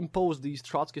basically impose these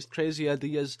Trotskyist crazy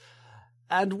ideas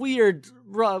and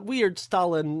weird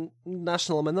Stalin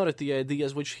national minority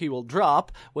ideas, which he will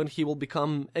drop when he will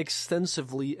become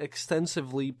extensively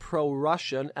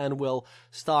pro-Russian and will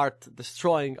start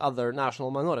destroying other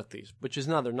national minorities, which is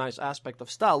another nice aspect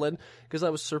of Stalin, because I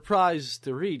was surprised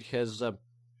to read his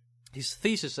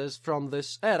theses from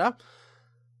this era,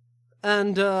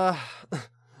 and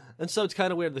so it's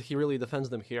kind of weird that he really defends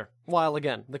them here, while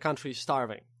again, the country is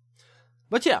starving.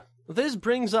 But yeah, this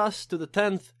brings us to the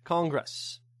 10th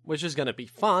Congress, which is going to be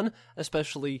fun,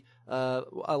 especially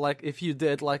like if you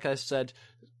did, like I said,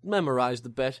 memorized a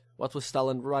bit what was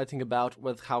Stalin writing about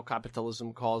with how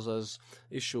capitalism causes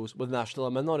issues with national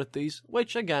minorities,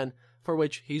 for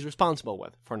which he's responsible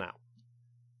with for now.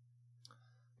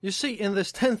 You see, in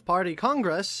this 10th Party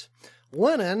Congress,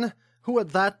 Lenin, who at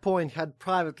that point had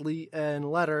privately in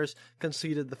letters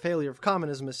conceded the failure of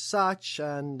communism as such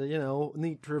and,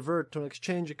 need to revert to an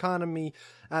exchange economy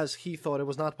as he thought it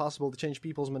was not possible to change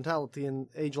people's mentality and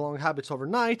age-long habits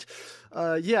overnight.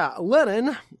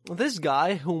 Lenin, this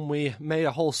guy, whom we made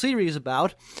a whole series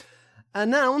about,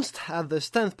 announced at this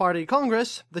 10th Party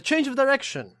Congress the change of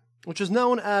direction, which is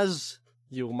known as,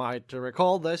 you might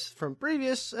recall this from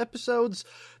previous episodes,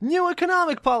 new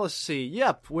economic policy.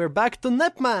 Yep, we're back to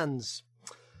Nepmans.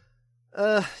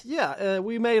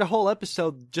 We made a whole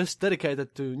episode just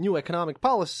dedicated to new economic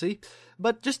policy,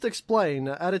 but just to explain,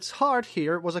 at its heart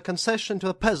here was a concession to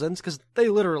the peasants, because they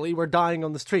literally were dying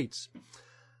on the streets.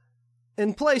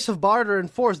 In place of barter and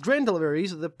forced grain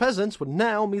deliveries, the peasants would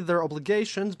now meet their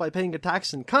obligations by paying a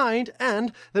tax in kind,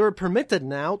 and they were permitted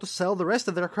now to sell the rest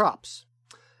of their crops.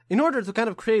 In order to kind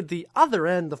of create the other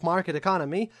end of market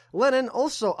economy, Lenin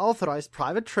also authorized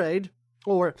private trade,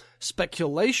 or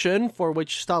speculation, for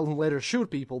which Stalin later shoot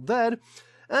people dead,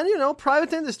 and,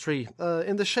 private industry,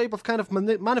 in the shape of kind of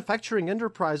manufacturing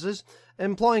enterprises,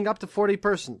 employing up to 40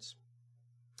 persons.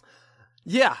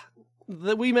 Yeah,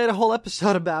 we made a whole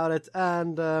episode about it,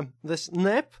 and this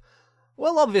NEP,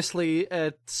 well, obviously,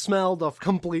 it smelled of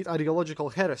complete ideological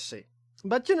heresy.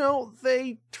 But,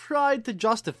 they tried to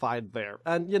justify it there.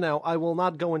 And, I will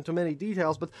not go into many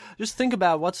details, but just think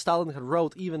about what Stalin had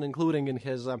wrote, even including in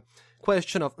his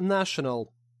question of national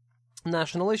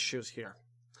issues here.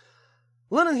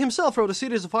 Lenin himself wrote a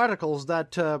series of articles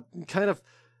that kind of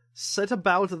set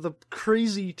about the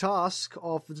crazy task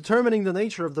of determining the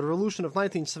nature of the revolution of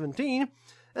 1917,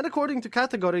 and according to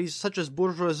categories such as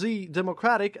bourgeoisie,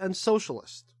 democratic, and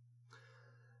socialist.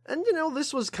 And,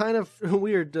 this was kind of a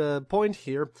weird point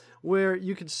here, where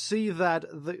you could see that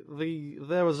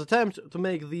there was an attempt to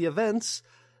make the events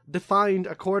defined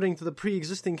according to the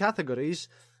pre-existing categories,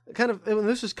 and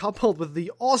this was coupled with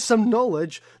the awesome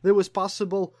knowledge that it was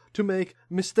possible to make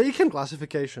mistaken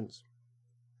classifications.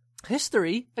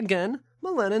 History, again,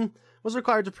 Lenin was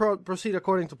required to proceed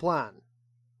according to plan.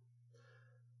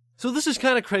 So this is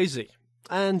kind of crazy.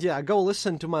 And yeah, go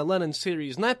listen to my Lenin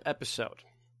series NEP episode.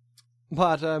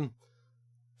 But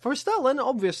for Stalin,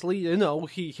 obviously,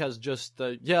 he has just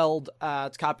yelled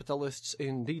at capitalists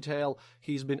in detail.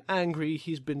 He's been angry,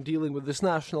 he's been dealing with this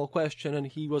national question, and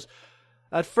he was,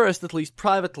 at first, at least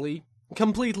privately,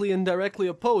 completely and directly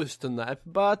opposed to NEP.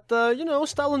 But,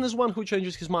 Stalin is one who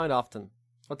changes his mind often.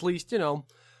 At least,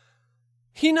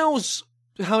 he knows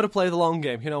how to play the long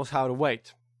game. He knows how to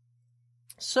wait.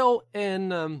 So,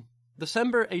 in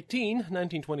December 18,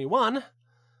 1921...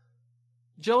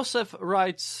 Joseph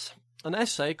writes an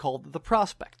essay called The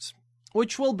Prospects,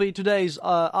 which will be today's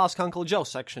Ask Uncle Joe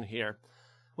section here,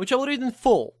 which I will read in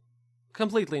full,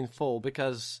 completely in full,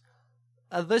 because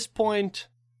at this point,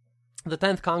 the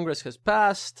 10th Congress has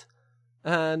passed,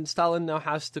 and Stalin now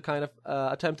has to kind of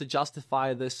attempt to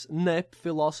justify this NEP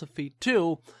philosophy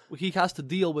too. He has to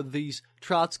deal with these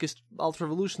Trotskyist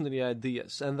ultra-revolutionary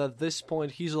ideas, and at this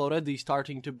point, he's already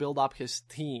starting to build up his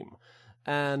team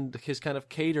and his kind of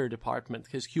cater department,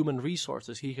 his human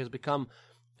resources. He has become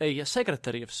a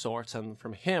secretary of sorts, and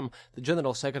from him, the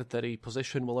general secretary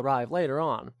position will arrive later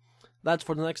on. That's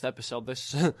for the next episode.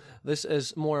 This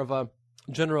is more of a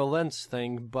general events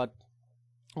thing, but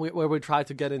where we try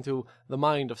to get into the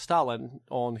mind of Stalin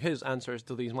on his answers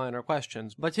to these minor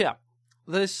questions. But yeah,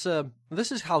 this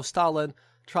is how Stalin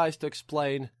tries to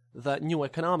explain the new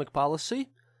economic policy,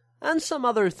 and some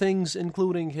other things,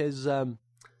 including his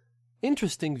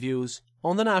interesting views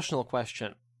on the national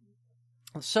question.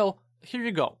 So, here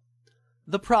you go.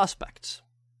 The prospects.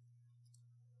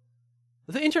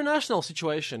 The international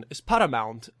situation is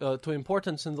paramount to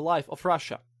importance in the life of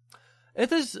Russia.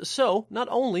 It is so not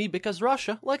only because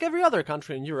Russia, like every other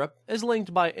country in Europe, is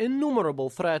linked by innumerable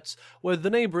threats with the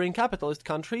neighboring capitalist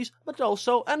countries, but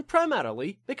also and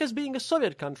primarily because being a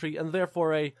Soviet country and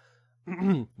therefore a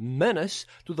menace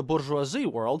to the bourgeoisie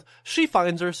world, she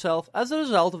finds herself, as a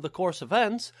result of the course of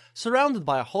events, surrounded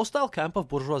by a hostile camp of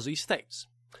bourgeoisie states.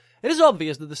 It is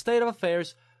obvious that the state of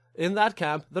affairs in that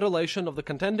camp, the relation of the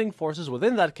contending forces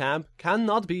within that camp,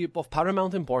 cannot be of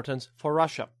paramount importance for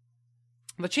Russia.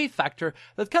 The chief factor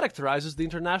that characterizes the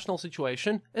international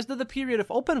situation is that the period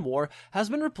of open war has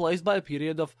been replaced by a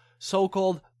period of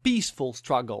so-called peaceful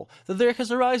struggle, that there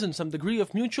has arisen some degree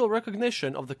of mutual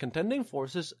recognition of the contending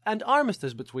forces and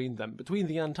armistice between them, between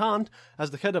the Entente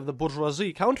as the head of the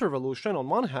bourgeoisie counter-revolution on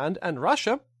one hand, and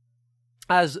Russia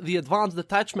as the advanced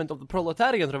detachment of the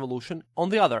proletarian revolution on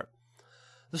the other.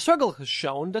 The struggle has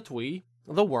shown that we,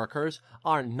 the workers,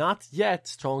 are not yet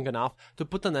strong enough to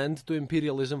put an end to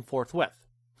imperialism forthwith.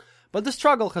 But the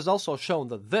struggle has also shown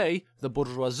that they, the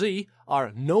bourgeoisie,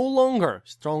 are no longer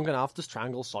strong enough to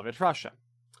strangle Soviet Russia.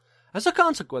 As a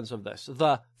consequence of this,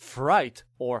 the fright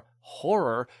or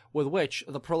horror with which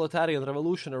the proletarian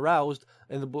revolution aroused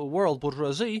in the world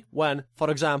bourgeoisie when, for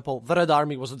example, the Red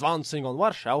Army was advancing on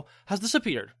Warsaw, has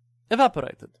disappeared,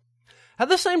 evaporated. At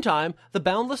the same time, the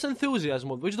boundless enthusiasm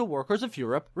with which the workers of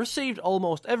Europe received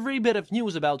almost every bit of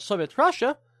news about Soviet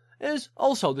Russia is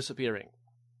also disappearing.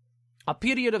 A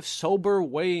period of sober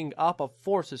weighing up of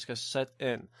forces has set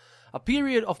in. A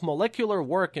period of molecular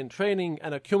work in training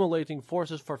and accumulating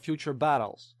forces for future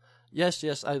battles. Yes,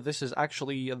 this is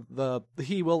actually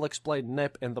he will explain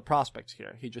NIP in the prospects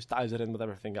here. He just ties it in with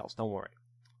everything else, don't worry.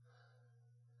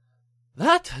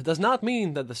 That does not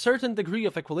mean that the certain degree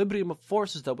of equilibrium of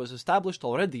forces that was established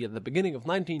already at the beginning of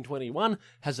 1921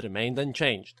 has remained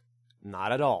unchanged.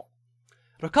 Not at all.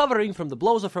 Recovering from the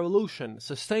blows of revolution,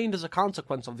 sustained as a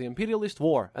consequence of the imperialist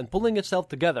war and pulling itself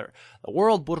together, the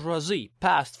world bourgeoisie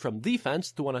passed from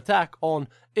defense to an attack on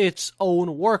its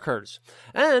own workers,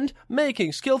 and,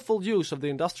 making skillful use of the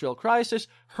industrial crisis,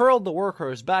 hurled the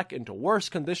workers back into worse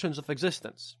conditions of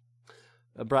existence.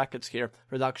 Brackets here,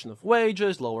 reduction of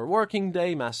wages, lower working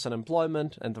day, mass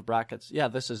unemployment, and the brackets. Yeah,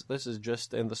 this is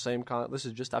just in the same this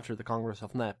is just after the Congress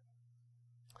of NEP.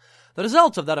 The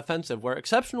results of that offensive were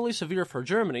exceptionally severe for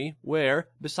Germany, where,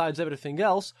 besides everything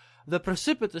else, the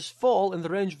precipitous fall in the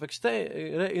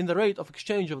rate of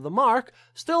exchange of the mark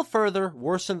still further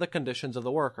worsened the conditions of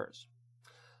the workers.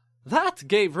 That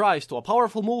gave rise to a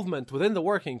powerful movement within the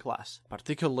working class,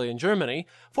 particularly in Germany,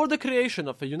 for the creation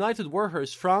of a united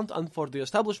workers' front and for the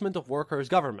establishment of workers'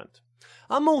 government.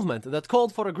 A movement that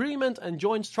called for agreement and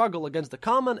joint struggle against the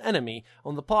common enemy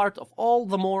on the part of all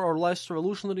the more or less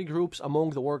revolutionary groups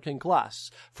among the working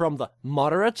class, from the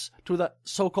moderates to the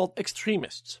so-called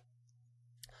extremists.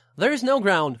 There is no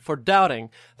ground for doubting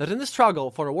that in the struggle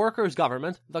for a workers'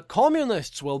 government, the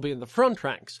communists will be in the front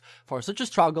ranks, for such a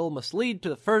struggle must lead to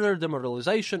the further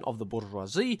demoralization of the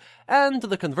bourgeoisie and to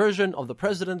the conversion of the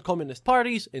President Communist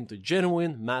parties into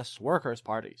genuine mass workers'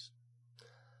 parties.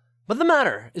 But the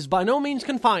matter is by no means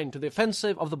confined to the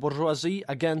offensive of the bourgeoisie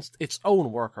against its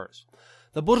own workers.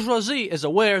 The bourgeoisie is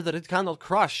aware that it cannot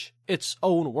crush its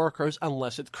own workers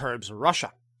unless it curbs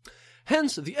Russia.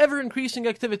 Hence, the ever-increasing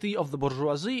activity of the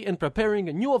bourgeoisie in preparing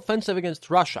a new offensive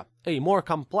against Russia, a more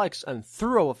complex and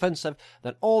thorough offensive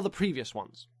than all the previous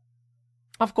ones.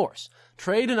 Of course,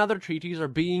 trade and other treaties are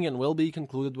being and will be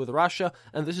concluded with Russia,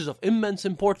 and this is of immense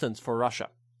importance for Russia.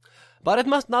 But it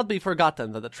must not be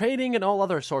forgotten that the trading and all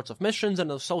other sorts of missions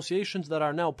and associations that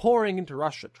are now pouring into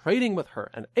Russia, trading with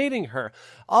her and aiding her,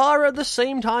 are at the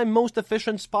same time most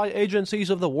efficient spy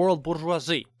agencies of the world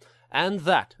bourgeoisie. And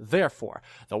that, therefore,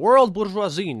 the world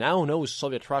bourgeoisie now knows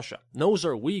Soviet Russia, knows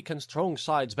her weak and strong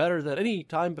sides better than any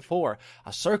time before,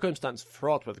 a circumstance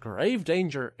fraught with grave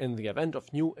danger in the event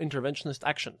of new interventionist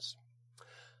actions.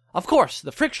 Of course,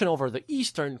 the friction over the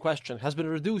Eastern question has been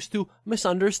reduced to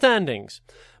misunderstandings,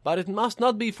 but it must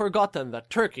not be forgotten that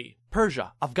Turkey,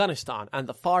 Persia, Afghanistan, and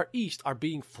the Far East are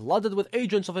being flooded with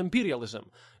agents of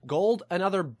imperialism, gold and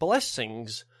other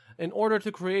blessings, in order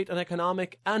to create an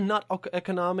economic and not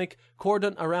economic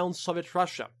cordon around Soviet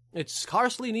Russia. It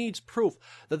scarcely needs proof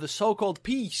that the so-called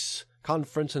peace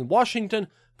conference in Washington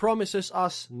promises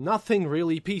us nothing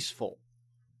really peaceful.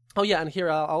 Oh yeah, and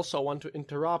here I also want to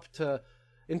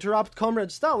interrupt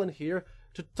Comrade Stalin here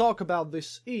to talk about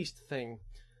this East thing.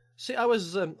 See, I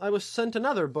was sent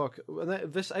another book,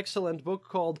 this excellent book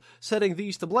called Setting the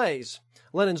East Ablaze,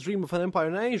 Lenin's Dream of an Empire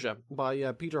in Asia,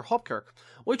 by Peter Hopkirk,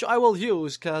 which I will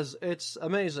use because it's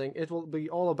amazing. It will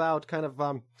be all about kind of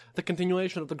the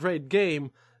continuation of the great game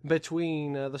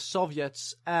between the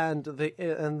Soviets and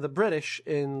the British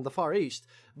in the Far East.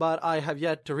 But I have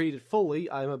yet to read it fully.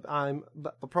 I'm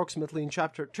approximately in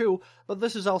chapter 2, but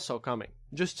this is also coming.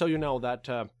 Just so you know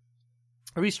that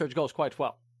research goes quite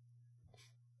well.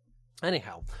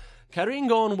 Anyhow,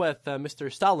 carrying on with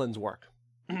Mr. Stalin's work.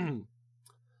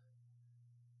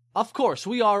 Of course,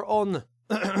 we are on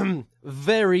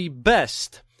very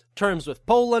best terms with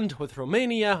Poland, with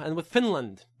Romania, and with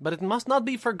Finland, but it must not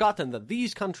be forgotten that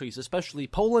these countries, especially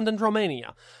Poland and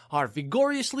Romania, are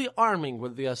vigorously arming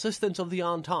with the assistance of the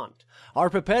Entente,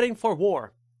 are preparing for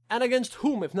war, and against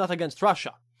whom if not against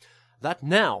Russia? That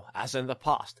now, as in the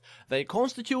past, they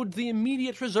constitute the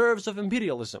immediate reserves of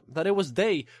imperialism, that it was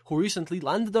they who recently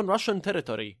landed on Russian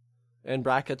territory, in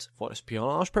brackets, for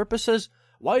espionage purposes,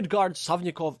 White Guard,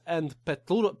 Savnikov, and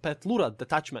Petlura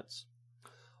detachments.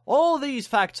 All these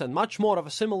facts and much more of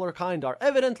a similar kind are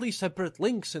evidently separate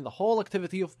links in the whole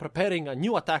activity of preparing a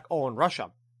new attack on Russia.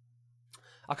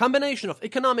 A combination of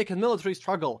economic and military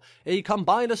struggle, a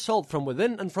combined assault from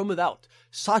within and from without,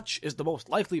 such is the most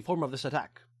likely form of this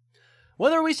attack.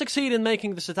 Whether we succeed in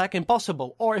making this attack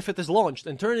impossible, or if it is launched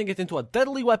and turning it into a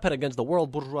deadly weapon against the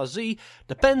world bourgeoisie,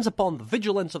 depends upon the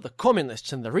vigilance of the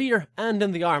communists in the rear and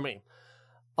in the army,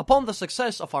 upon the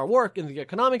success of our work in the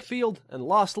economic field, and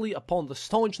lastly, upon the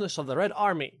staunchness of the Red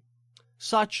Army.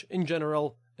 Such, in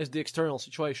general, is the external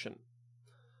situation.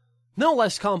 No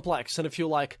less complex, and if you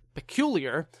like,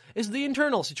 peculiar, is the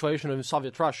internal situation of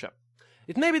Soviet Russia.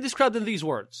 It may be described in these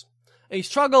words: a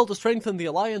struggle to strengthen the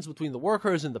alliance between the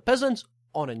workers and the peasants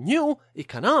on a new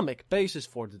economic basis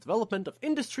for the development of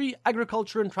industry,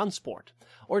 agriculture, and transport.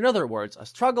 Or in other words, a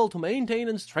struggle to maintain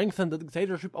and strengthen the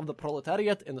dictatorship of the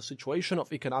proletariat in a situation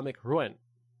of economic ruin.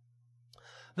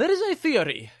 There is a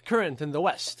theory current in the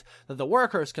West that the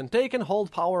workers can take and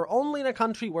hold power only in a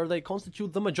country where they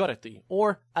constitute the majority,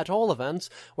 or, at all events,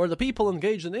 where the people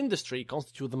engaged in industry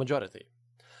constitute the majority.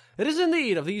 It is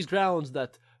indeed of these grounds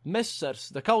that Messrs.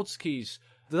 the Kautskys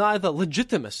deny the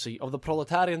legitimacy of the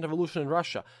proletarian revolution in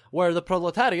Russia, where the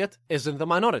proletariat is in the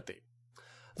minority.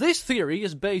 This theory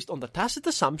is based on the tacit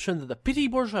assumption that the petty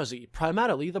bourgeoisie,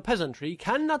 primarily the peasantry,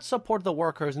 cannot support the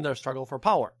workers in their struggle for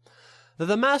power, that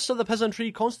the mass of the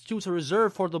peasantry constitutes a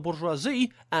reserve for the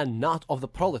bourgeoisie and not of the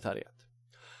proletariat.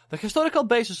 The historical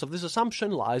basis of this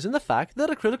assumption lies in the fact that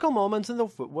at critical moments in the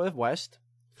West,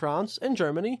 France and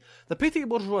Germany, the petty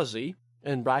bourgeoisie,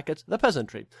 in brackets, the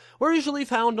peasantry, were usually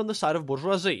found on the side of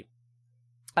bourgeoisie.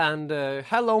 And,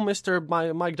 hello, Mr.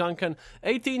 Mike Duncan,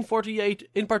 1848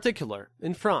 in particular,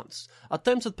 in France,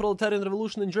 attempts at proletarian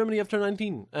revolution in Germany after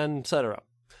 19, etc.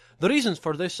 The reasons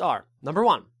for this are, number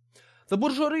one, the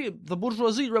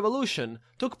bourgeoisie revolution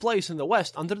took place in the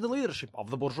West under the leadership of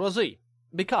the bourgeoisie,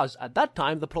 because at that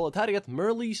time the proletariat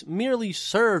merely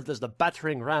served as the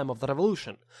battering ram of the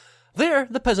revolution. There,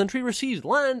 the peasantry received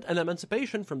land and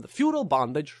emancipation from the feudal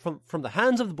bondage from the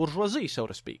hands of the bourgeoisie, so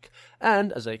to speak,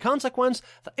 and, as a consequence,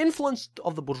 the influence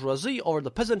of the bourgeoisie over the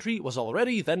peasantry was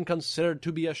already then considered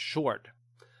to be assured.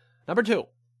 Number two,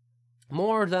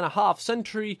 more than a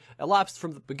half-century elapsed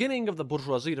from the beginning of the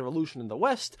bourgeoisie revolution in the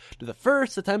West to the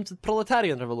first attempt at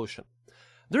proletarian revolution.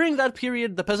 During that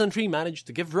period, the peasantry managed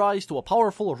to give rise to a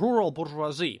powerful rural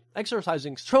bourgeoisie,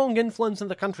 exercising strong influence in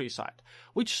the countryside,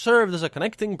 which served as a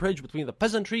connecting bridge between the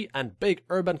peasantry and big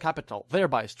urban capital,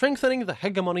 thereby strengthening the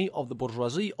hegemony of the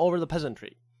bourgeoisie over the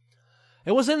peasantry.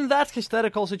 It was in that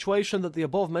hysterical situation that the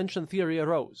above-mentioned theory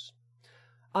arose.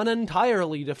 An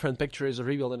entirely different picture is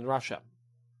revealed in Russia.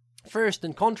 First,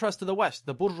 in contrast to the West,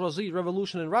 the bourgeoisie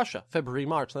revolution in Russia,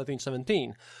 February-March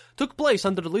 1917, took place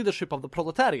under the leadership of the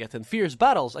proletariat in fierce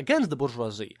battles against the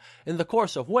bourgeoisie, in the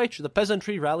course of which the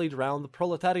peasantry rallied around the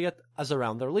proletariat as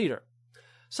around their leader.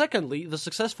 Secondly, the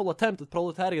successful attempt at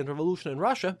proletarian revolution in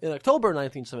Russia in October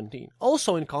 1917,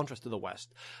 also in contrast to the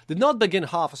West, did not begin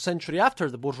half a century after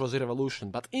the bourgeoisie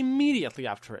revolution, but immediately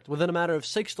after it, within a matter of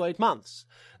 6 to 8 months,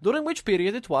 during which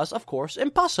period it was, of course,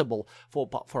 impossible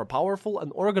for a powerful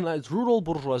and organized rural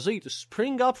bourgeoisie to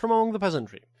spring up from among the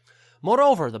peasantry.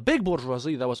 Moreover, the big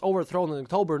bourgeoisie that was overthrown in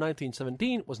October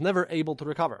 1917 was never able to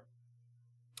recover.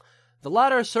 The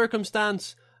latter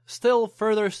circumstance still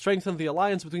further strengthened the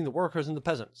alliance between the workers and the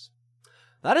peasants.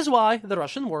 That is why the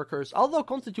Russian workers, although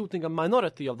constituting a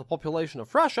minority of the population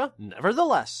of Russia,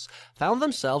 nevertheless found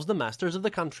themselves the masters of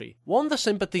the country, won the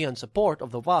sympathy and support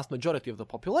of the vast majority of the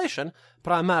population,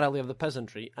 primarily of the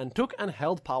peasantry, and took and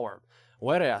held power,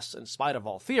 Whereas, in spite of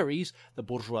all theories, the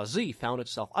bourgeoisie found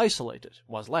itself isolated,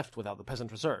 was left without the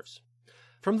peasant reserves.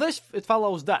 From this, it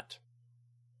follows that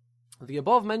the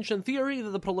above-mentioned theory that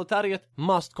the proletariat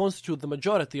must constitute the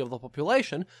majority of the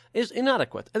population is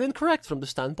inadequate and incorrect from the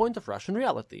standpoint of Russian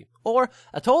reality, or,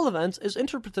 at all events, is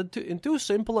interpreted in too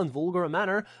simple and vulgar a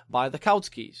manner by the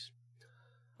Kautskys.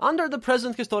 Under the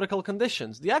present historical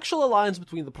conditions, the actual alliance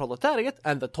between the proletariat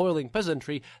and the toiling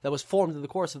peasantry that was formed in the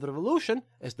course of the revolution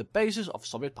is the basis of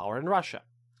Soviet power in Russia.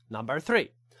 Number 3.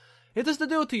 It is the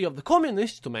duty of the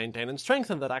communists to maintain and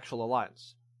strengthen that actual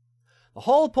alliance. The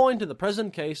whole point in the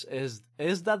present case is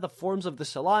that the forms of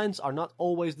this alliance are not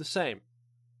always the same.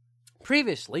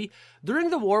 Previously, during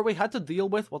the war, we had to deal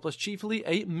with what was chiefly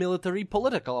a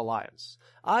military-political alliance,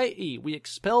 i.e., we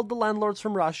expelled the landlords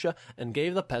from Russia and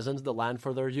gave the peasants the land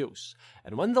for their use.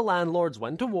 And when the landlords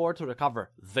went to war to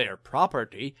recover their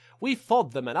property, we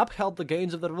fought them and upheld the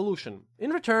gains of the revolution.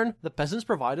 In return, the peasants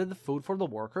provided the food for the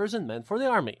workers and men for the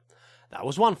army. That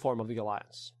was one form of the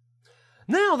alliance.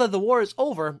 Now that the war is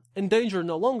over and danger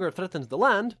no longer threatens the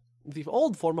land, the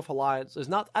old form of alliance is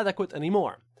not adequate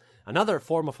anymore. Another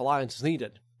form of alliance is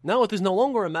needed. Now it is no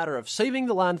longer a matter of saving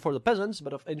the land for the peasants,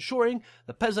 but of ensuring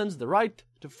the peasants the right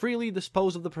to freely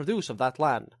dispose of the produce of that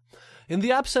land. In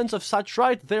the absence of such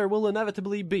right, there will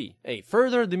inevitably be a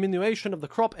further diminution of the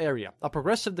crop area, a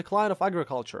progressive decline of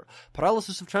agriculture,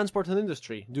 paralysis of transport and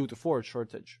industry due to forage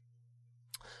shortage,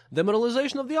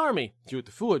 demoralization of the army due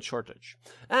to food shortage,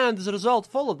 and as a result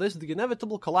of all of this, the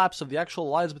inevitable collapse of the actual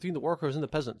alliance between the workers and the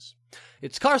peasants.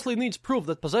 It scarcely needs proof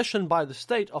that possession by the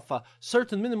state of a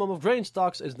certain minimum of grain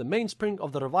stocks is the mainspring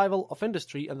of the revival of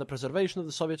industry and the preservation of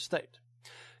the Soviet state.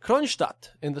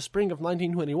 Kronstadt, in the spring of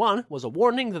 1921, was a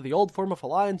warning that the old form of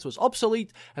alliance was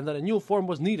obsolete and that a new form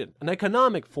was needed, an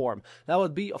economic form that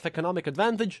would be of economic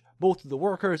advantage both to the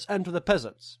workers and to the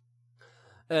peasants.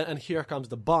 And here comes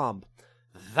the bomb.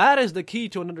 That is the key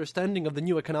to an understanding of the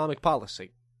new economic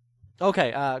policy.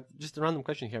 Okay, just a random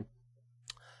question here.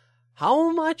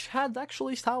 How much had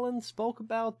actually Stalin spoke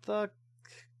about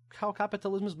how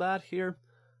capitalism is bad here?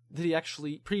 Did he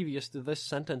actually, previous to this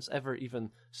sentence, ever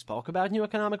even spoke about new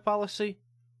economic policy?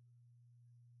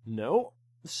 No,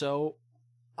 so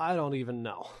I don't even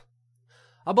know.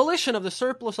 Abolition of the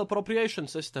surplus appropriation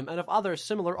system and of other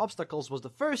similar obstacles was the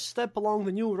first step along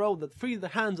the new road that freed the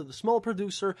hands of the small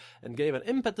producer and gave an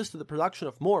impetus to the production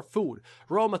of more food,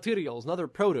 raw materials, and other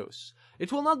produce.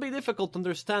 It will not be difficult to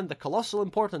understand the colossal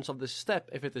importance of this step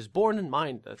if it is borne in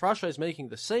mind that Russia is making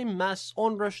the same mass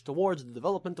onrush towards the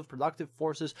development of productive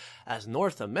forces as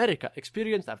North America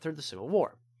experienced after the Civil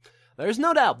War. There is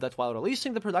no doubt that while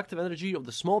releasing the productive energy of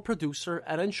the small producer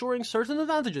and ensuring certain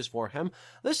advantages for him,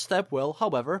 this step will,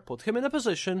 however, put him in a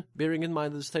position, bearing in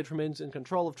mind that the state remains in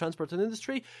control of transport and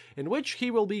industry, in which he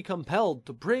will be compelled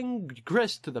to bring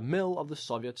grist to the mill of the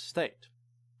Soviet state.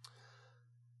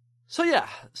 So yeah,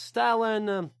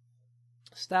 Stalin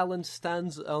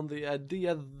stands on the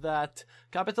idea that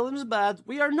capitalism is bad,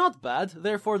 we are not bad,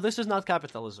 therefore this is not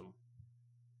capitalism.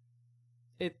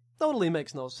 It totally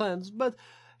makes no sense, but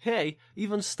hey,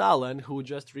 even Stalin, who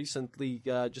just recently,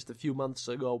 just a few months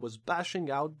ago, was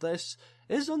bashing out this,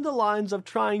 is on the lines of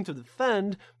trying to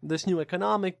defend this new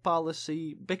economic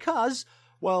policy because,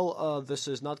 well, this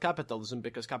is not capitalism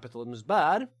because capitalism is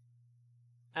bad,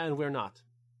 and we're not.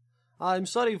 I'm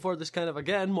sorry for this kind of,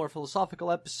 again, more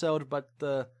philosophical episode, but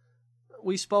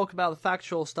we spoke about the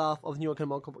factual stuff of new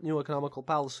economical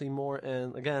policy more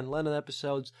in, again, Lenin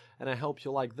episodes, and I hope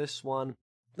you like this one.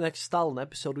 Next Stalin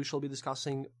episode, we shall be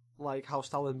discussing like how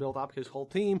Stalin built up his whole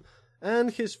team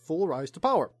and his full rise to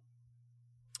power.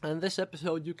 And this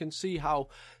episode, you can see how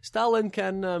Stalin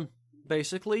can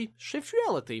basically shift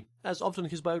reality, as often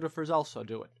his biographers also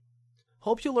do it.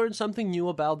 Hope you learned something new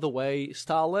about the way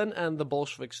Stalin and the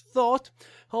Bolsheviks thought.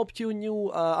 Hope you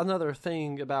knew another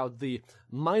thing about the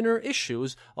minor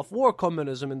issues of war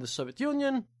communism in the Soviet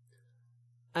Union.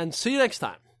 And see you next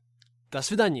time. До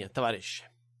свидания, товарищи.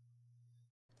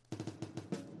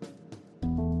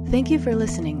 Thank you for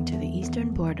listening to The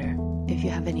Eastern Border. If you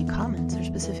have any comments or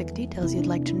specific details you'd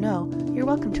like to know, you're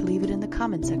welcome to leave it in the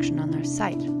comment section on our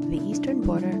site,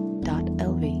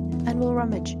 theeasternborder.lv, and we'll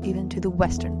rummage even to the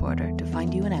western border to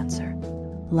find you an answer.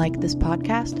 Like this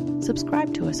podcast,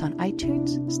 subscribe to us on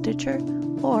iTunes, Stitcher,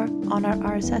 or on our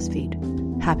RSS feed.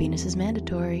 Happiness is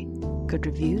mandatory. Good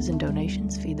reviews and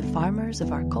donations feed the farmers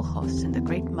of our kolkhos in the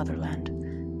great motherland.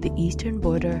 The Eastern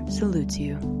Border salutes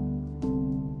you.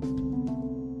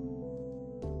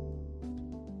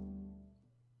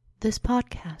 This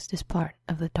podcast is part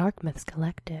of the Dark Myths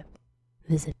Collective.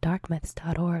 Visit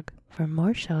darkmyths.org for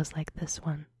more shows like this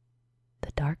one.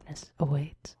 The darkness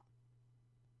awaits.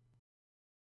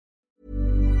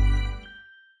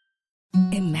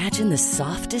 Imagine the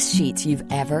softest sheets you've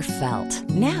ever felt.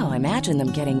 Now imagine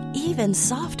them getting even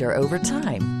softer over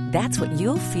time. That's what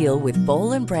you'll feel with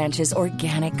Boll & Branch's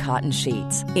organic cotton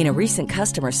sheets. In a recent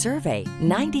customer survey,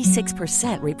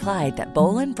 96% replied that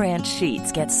Boll & Branch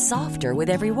sheets get softer with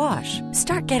every wash.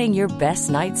 Start getting your best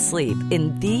night's sleep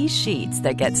in these sheets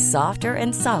that get softer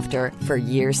and softer for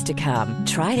years to come.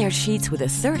 Try their sheets with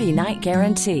a 30-night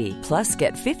guarantee. Plus,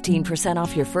 get 15%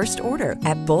 off your first order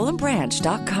at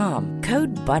bollandbranch.com.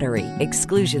 Code BUTTERY.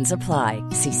 Exclusions apply.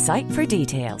 See site for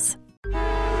details.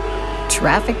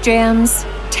 Traffic jams,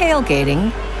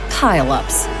 tailgating,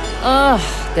 pile-ups.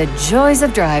 Ugh, the joys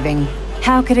of driving.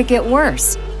 How could it get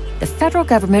worse? The federal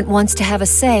government wants to have a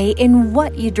say in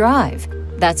what you drive.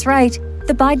 That's right.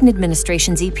 The Biden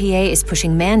administration's EPA is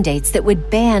pushing mandates that would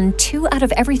ban 2 out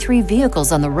of every 3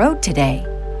 vehicles on the road today.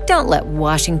 Don't let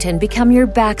Washington become your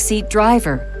backseat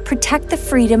driver. Protect the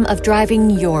freedom of driving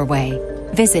your way.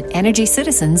 Visit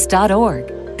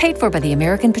EnergyCitizens.org. Paid for by the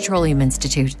American Petroleum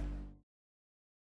Institute.